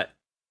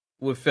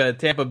with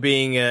Tampa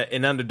being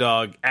an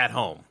underdog at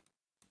home.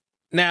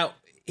 Now,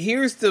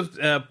 here's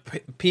the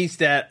piece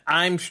that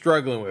I'm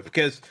struggling with.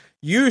 Because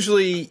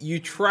usually you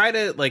try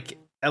to,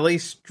 at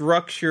least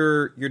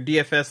structure your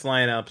DFS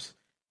lineups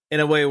in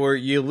a way where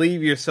you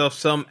leave yourself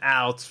some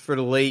outs for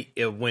the late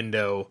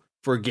window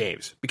for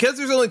games. Because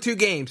there's only 2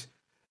 games,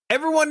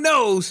 everyone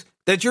knows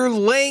that you're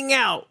laying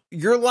out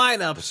your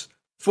lineups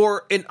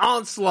for an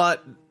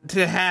onslaught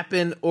to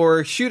happen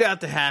or a shootout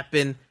to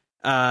happen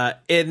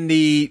in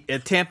the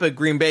Tampa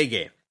Green Bay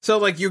game.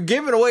 So, you're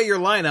giving away your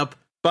lineup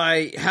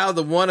by how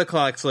the 1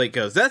 o'clock slate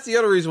goes. That's the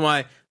other reason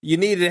why you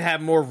need to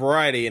have more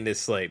variety in this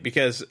slate,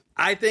 because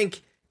I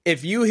think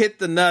if you hit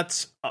the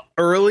nuts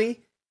early,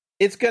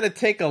 it's going to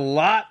take a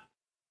lot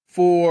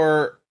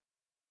for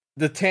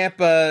the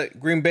Tampa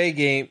Green Bay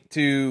game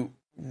to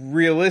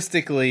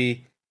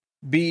realistically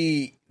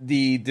be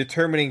the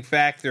determining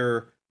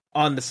factor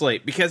on the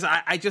slate, because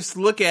I just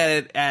look at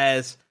it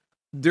as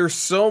there's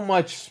so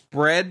much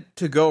spread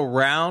to go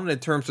around in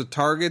terms of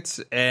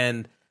targets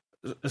and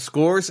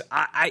scores.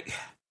 I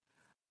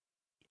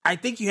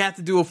think you have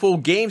to do a full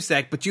game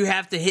stack, but you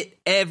have to hit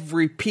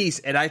every piece,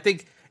 and I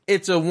think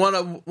it's one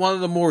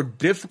of the more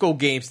difficult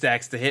game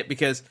stacks to hit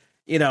because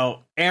Aaron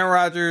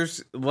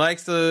Rodgers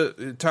likes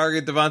to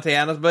target Devontae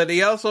Adams, but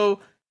he also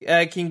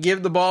can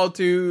give the ball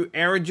to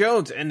Aaron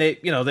Jones, and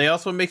they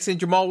also mix in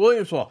Jamal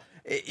Williams. Well,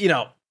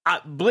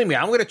 believe me,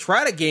 I'm going to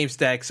try to game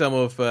stack some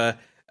of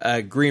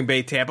Green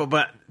Bay Tampa,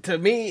 but to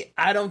me,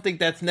 I don't think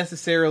that's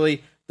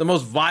necessarily the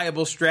most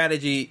viable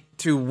strategy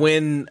to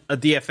win a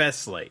DFS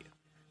slate.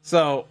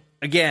 So,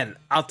 again,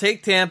 I'll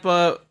take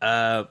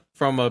Tampa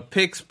from a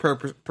picks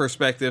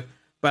perspective,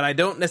 but I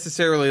don't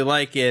necessarily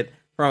like it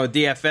from a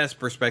DFS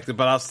perspective,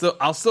 but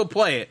I'll still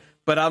play it,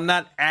 but I'm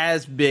not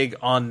as big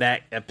on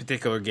that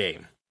particular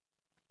game.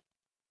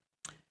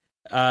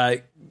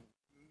 And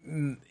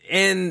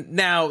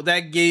now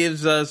that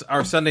gives us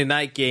our Sunday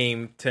night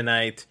game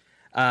tonight.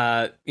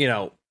 LA,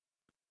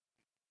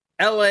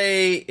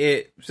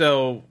 the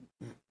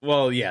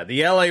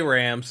LA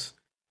Rams,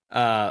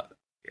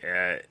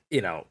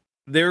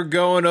 they're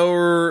going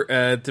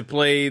over to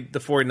play the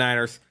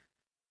 49ers.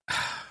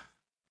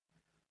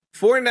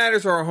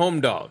 49ers are a home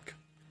dog.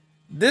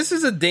 This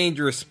is a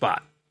dangerous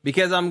spot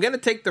because I'm going to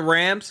take the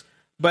Rams,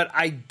 but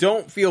I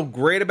don't feel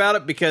great about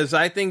it because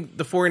I think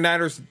the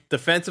 49ers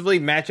defensively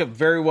match up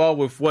very well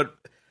with what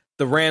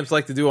the Rams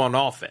like to do on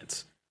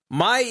offense.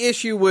 My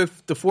issue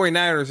with the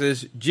 49ers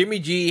is Jimmy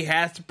G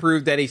has to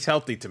prove that he's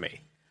healthy to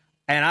me.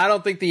 And I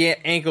don't think the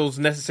ankle's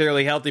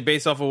necessarily healthy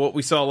based off of what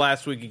we saw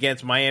last week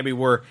against Miami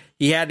where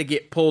he had to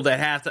get pulled at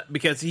half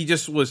because he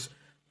just was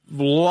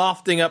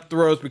lofting up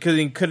throws because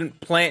he couldn't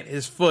plant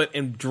his foot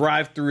and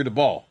drive through the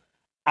ball.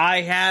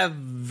 I have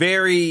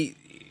very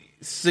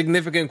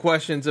significant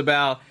questions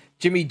about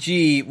Jimmy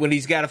G when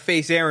he's got to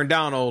face Aaron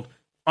Donald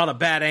on a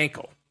bad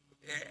ankle.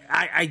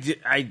 I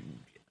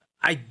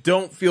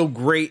don't feel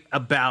great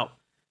about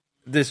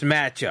this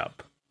matchup.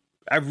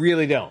 I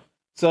really don't.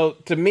 So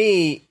to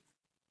me,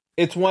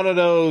 it's one of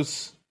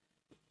those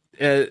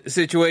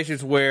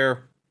situations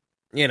where,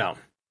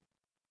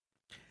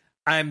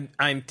 I'm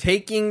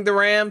taking the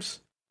Rams.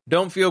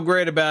 Don't feel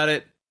great about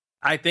it.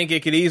 I think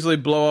it could easily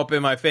blow up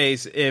in my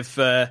face if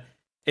the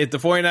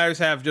 49ers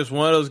have just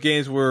one of those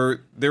games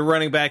where their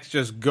running backs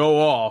just go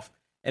off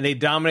and they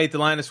dominate the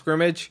line of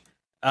scrimmage.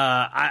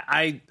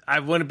 I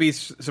wouldn't be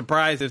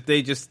surprised if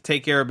they just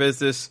take care of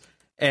business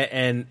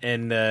and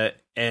get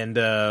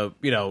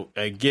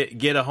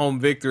a home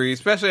victory,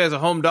 especially as a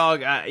home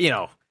dog.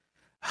 The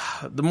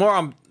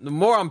more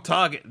I'm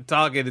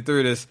talking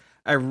through this,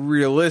 I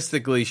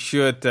realistically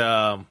should.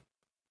 I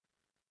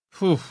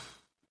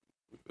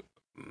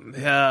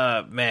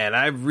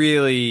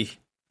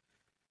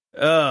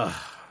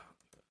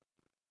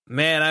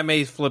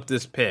may flip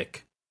this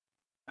pick.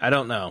 I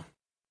don't know.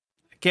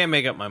 I can't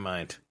make up my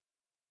mind.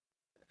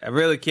 I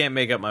really can't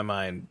make up my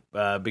mind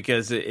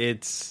because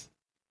it's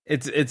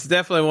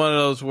definitely one of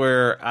those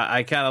where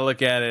I kind of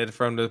look at it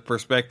from the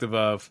perspective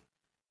of,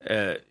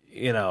 I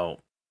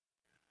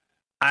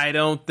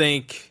don't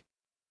think.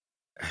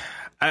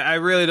 I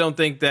really don't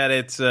think that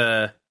it's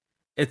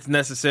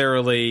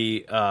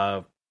necessarily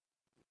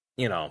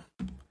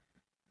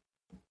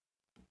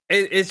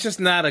it's just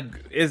not a.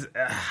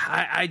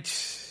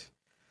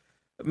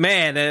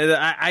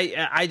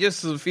 I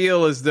just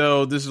feel as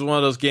though this is one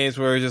of those games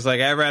where it's just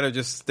like I'd rather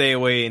just stay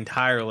away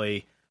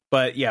entirely.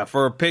 But yeah,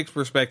 for a picks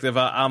perspective,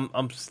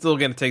 I'm still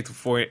going to take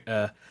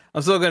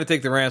I'm still going to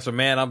take the Rams. But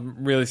man,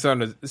 I'm really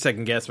starting to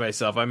second guess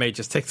myself. I may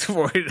just take the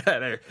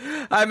 49ers.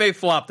 I may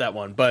flop that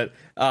one. But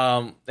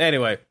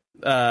anyway,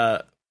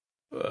 we'll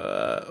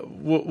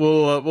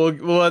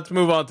let's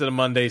move on to the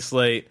Monday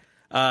slate.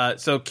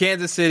 So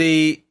Kansas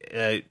City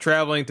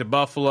traveling to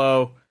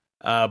Buffalo.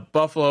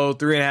 Buffalo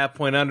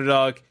 3.5-point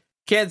underdog.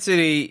 Kansas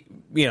City,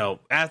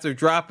 after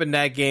dropping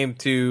that game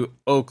to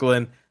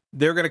Oakland,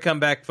 they're going to come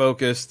back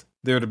focused.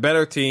 They're the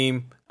better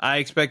team. I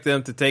expect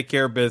them to take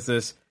care of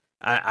business.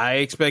 I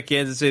expect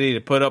Kansas City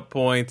to put up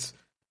points.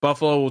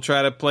 Buffalo will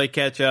try to play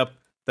catch up.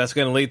 That's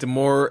going to lead to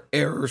more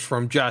errors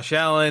from Josh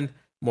Allen,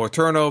 more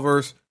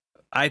turnovers.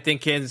 I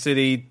think Kansas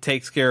City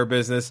takes care of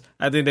business.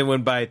 I think they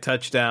win by a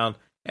touchdown,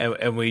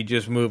 and we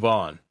just move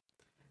on.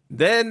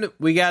 Then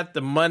we got the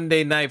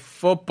Monday Night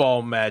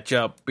Football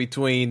matchup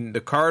between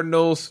the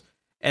Cardinals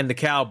and the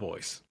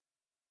Cowboys.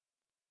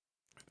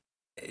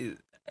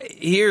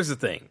 Here's the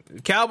thing.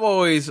 The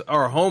Cowboys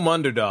are a home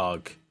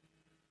underdog.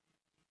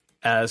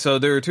 So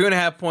they're a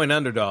 2.5-point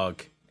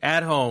underdog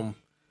at home.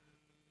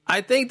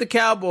 I think the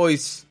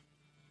Cowboys,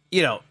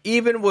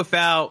 even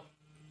without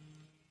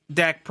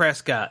Dak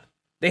Prescott,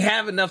 they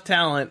have enough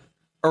talent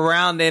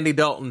around Andy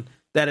Dalton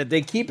that if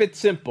they keep it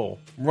simple,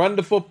 run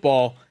the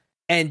football,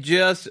 and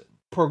just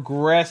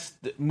progress,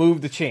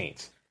 move the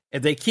chains.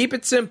 If they keep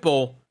it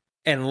simple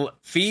and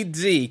feed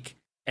Zeke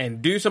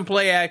and do some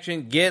play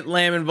action, get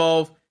Lamb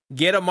involved,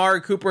 get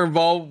Amari Cooper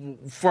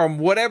involved from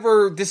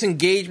whatever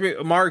disengagement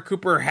Amari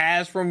Cooper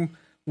has from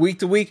week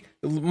to week,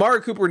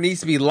 Amari Cooper needs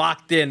to be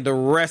locked in the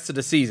rest of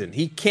the season.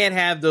 He can't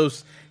have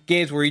those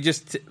games where he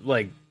just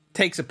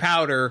takes a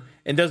powder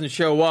and doesn't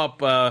show up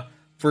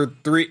for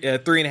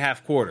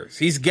 3.5 quarters.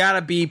 He's got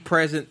to be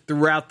present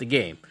throughout the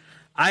game.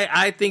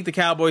 I think the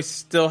Cowboys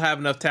still have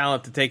enough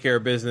talent to take care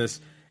of business.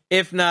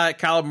 If not,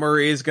 Kyler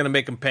Murray is going to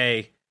make them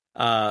pay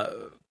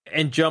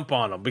and jump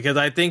on them because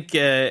I think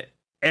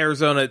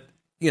Arizona,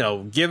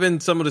 given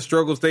some of the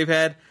struggles they've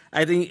had,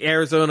 I think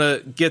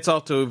Arizona gets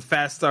off to a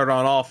fast start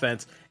on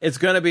offense. It's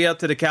going to be up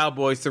to the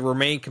Cowboys to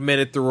remain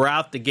committed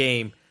throughout the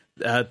game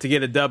to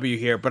get a W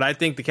here. But I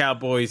think the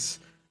Cowboys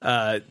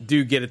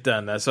do get it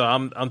done. So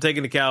I'm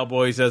taking the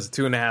Cowboys as a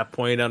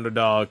 2.5-point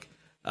underdog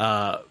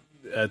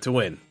to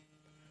win.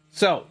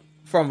 So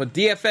from a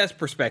DFS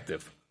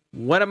perspective,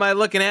 what am I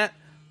looking at?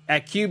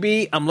 At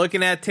QB, I'm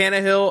looking at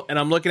Tannehill and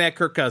I'm looking at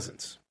Kirk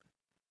Cousins.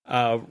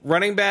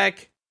 Running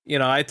back,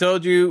 I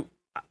told you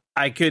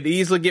I could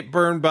easily get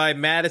burned by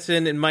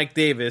Madison and Mike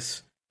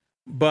Davis,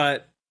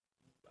 but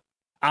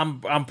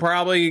I'm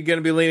probably going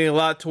to be leaning a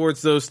lot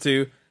towards those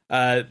two.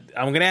 I'm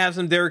going to have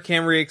some Derrick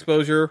Henry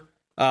exposure,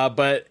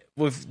 but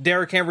with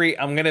Derrick Henry,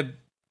 I'm going to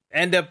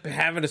end up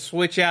having to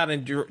switch out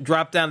and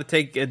drop down to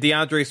take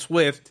DeAndre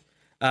Swift,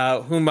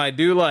 whom I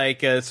do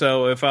like.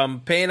 So if I'm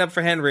paying up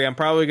for Henry, I'm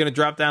probably going to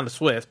drop down to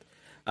Swift.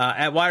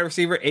 At wide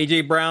receiver,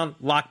 A.J. Brown,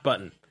 lock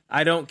button.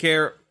 I don't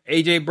care.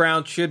 A.J.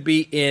 Brown should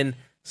be in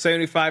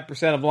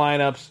 75% of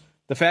lineups.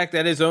 The fact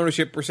that his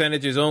ownership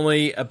percentage is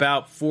only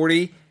about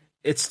 40,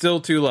 it's still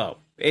too low.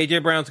 A.J.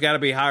 Brown's got to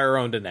be higher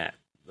owned than that.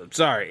 I'm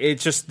sorry.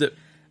 It's just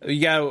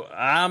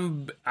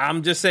I'm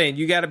just saying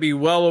you got to be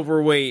well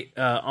overweight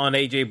on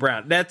A.J.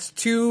 Brown. That's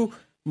too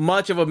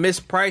much of a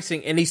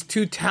mispricing, and he's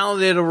too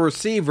talented a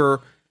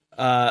receiver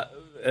not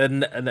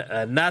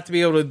to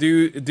be able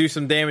to do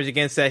some damage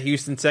against that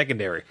Houston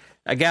secondary.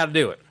 I got to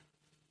do it.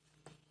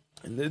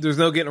 There's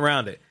no getting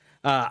around it.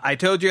 I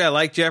told you I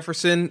like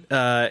Jefferson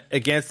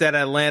against that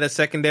Atlanta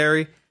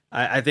secondary.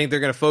 I think they're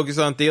going to focus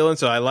on Thielen,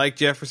 so I like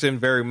Jefferson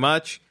very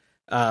much.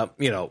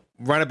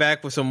 Run it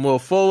back with some Will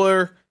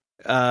Fuller,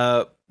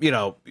 or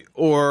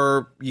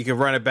you can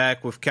run it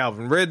back with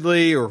Calvin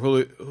Ridley or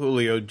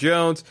Julio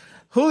Jones.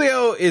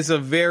 Julio is a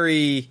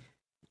very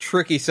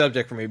tricky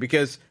subject for me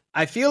because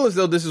I feel as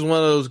though this is one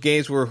of those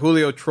games where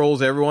Julio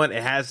trolls everyone.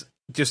 It has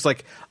just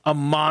like a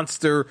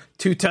monster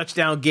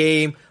 2-touchdown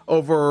game,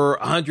 over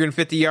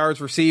 150 yards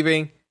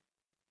receiving.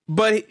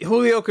 But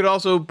Julio could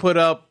also put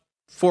up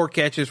 4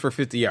 catches for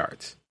 50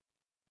 yards.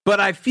 But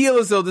I feel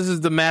as though this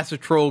is the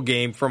massive troll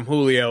game from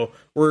Julio,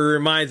 where he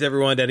reminds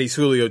everyone that he's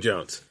Julio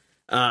Jones.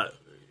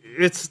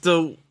 It's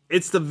the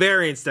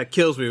variance that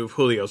kills me with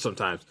Julio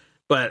sometimes.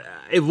 But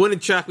it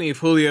wouldn't shock me if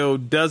Julio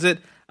does it.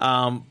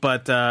 We'll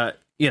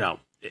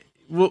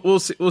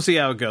see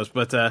how it goes.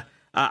 But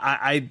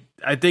I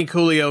think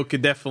Julio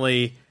could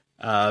definitely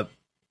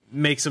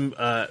make some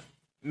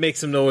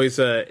noise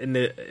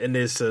in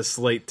this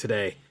slate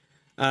today.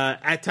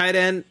 At tight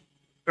end,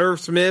 Irv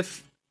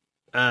Smith,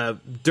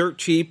 dirt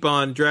cheap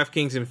on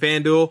DraftKings and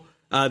FanDuel.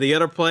 The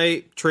other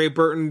play, Trey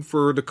Burton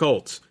for the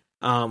Colts.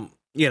 Irv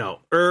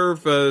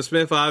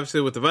Smith obviously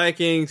with the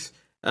Vikings,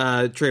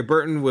 Trey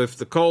Burton with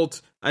the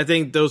Colts. I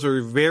think those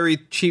are very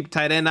cheap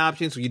tight end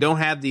options. You don't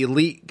have the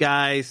elite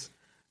guys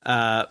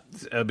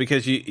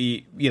because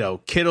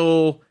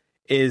Kittle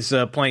is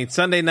playing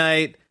Sunday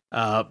night.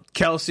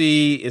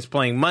 Kelsey is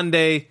playing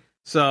Monday.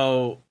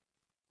 So,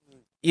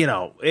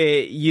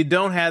 you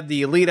don't have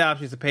the elite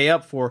options to pay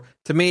up for.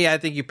 To me, I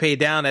think you pay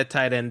down at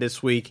tight end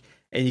this week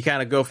and you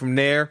kind of go from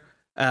there.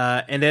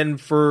 And then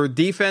for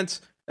defense,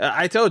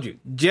 I told you,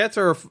 Jets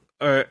are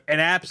an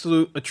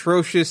absolute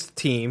atrocious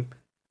team.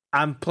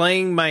 I'm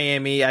playing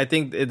Miami. I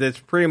think that's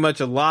pretty much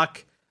a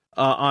lock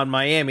on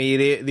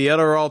Miami. The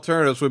other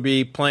alternatives would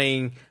be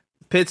playing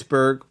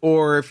Pittsburgh,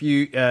 or if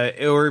you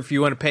want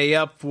to pay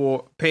up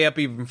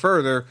even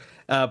further,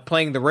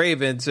 playing the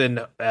Ravens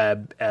and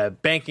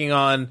banking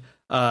on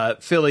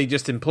Philly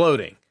just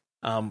imploding.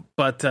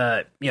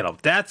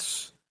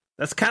 That's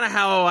kind of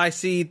how I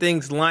see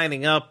things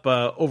lining up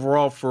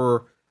overall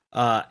for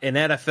an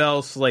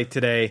NFL slate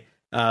today.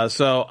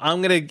 So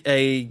I'm going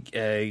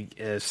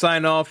to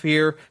sign off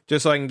here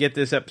just so I can get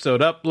this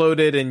episode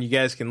uploaded and you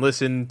guys can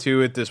listen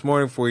to it this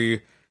morning for your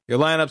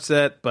lineup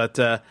set. But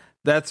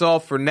that's all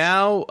for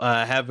now.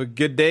 Have a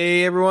good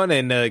day, everyone,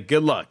 and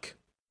good luck.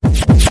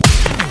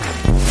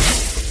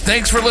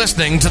 Thanks for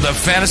listening to the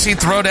Fantasy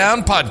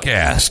Throwdown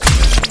Podcast.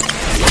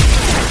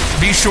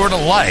 Be sure to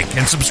like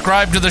and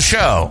subscribe to the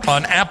show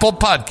on Apple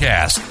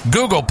Podcasts,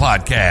 Google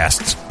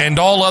Podcasts, and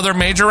all other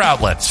major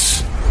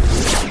outlets.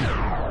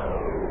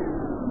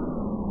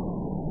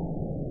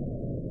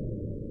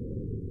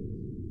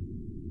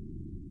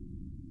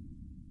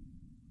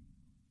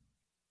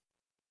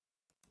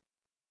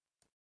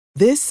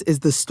 This is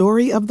the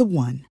story of the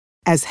one.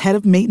 As head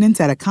of maintenance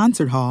at a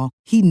concert hall,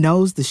 he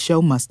knows the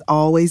show must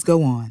always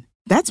go on.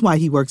 That's why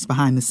he works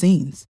behind the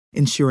scenes,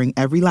 ensuring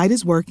every light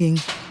is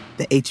working,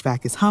 the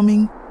HVAC is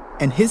humming,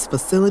 and his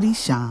facility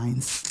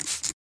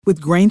shines.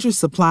 With Grainger's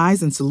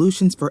supplies and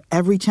solutions for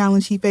every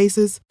challenge he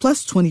faces,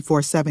 plus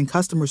 24/7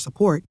 customer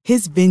support,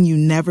 his venue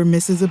never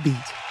misses a beat.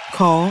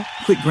 Call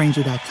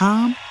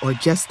quickgrainger.com or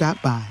just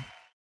stop by.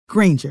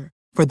 Grainger,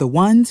 for the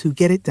ones who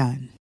get it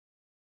done.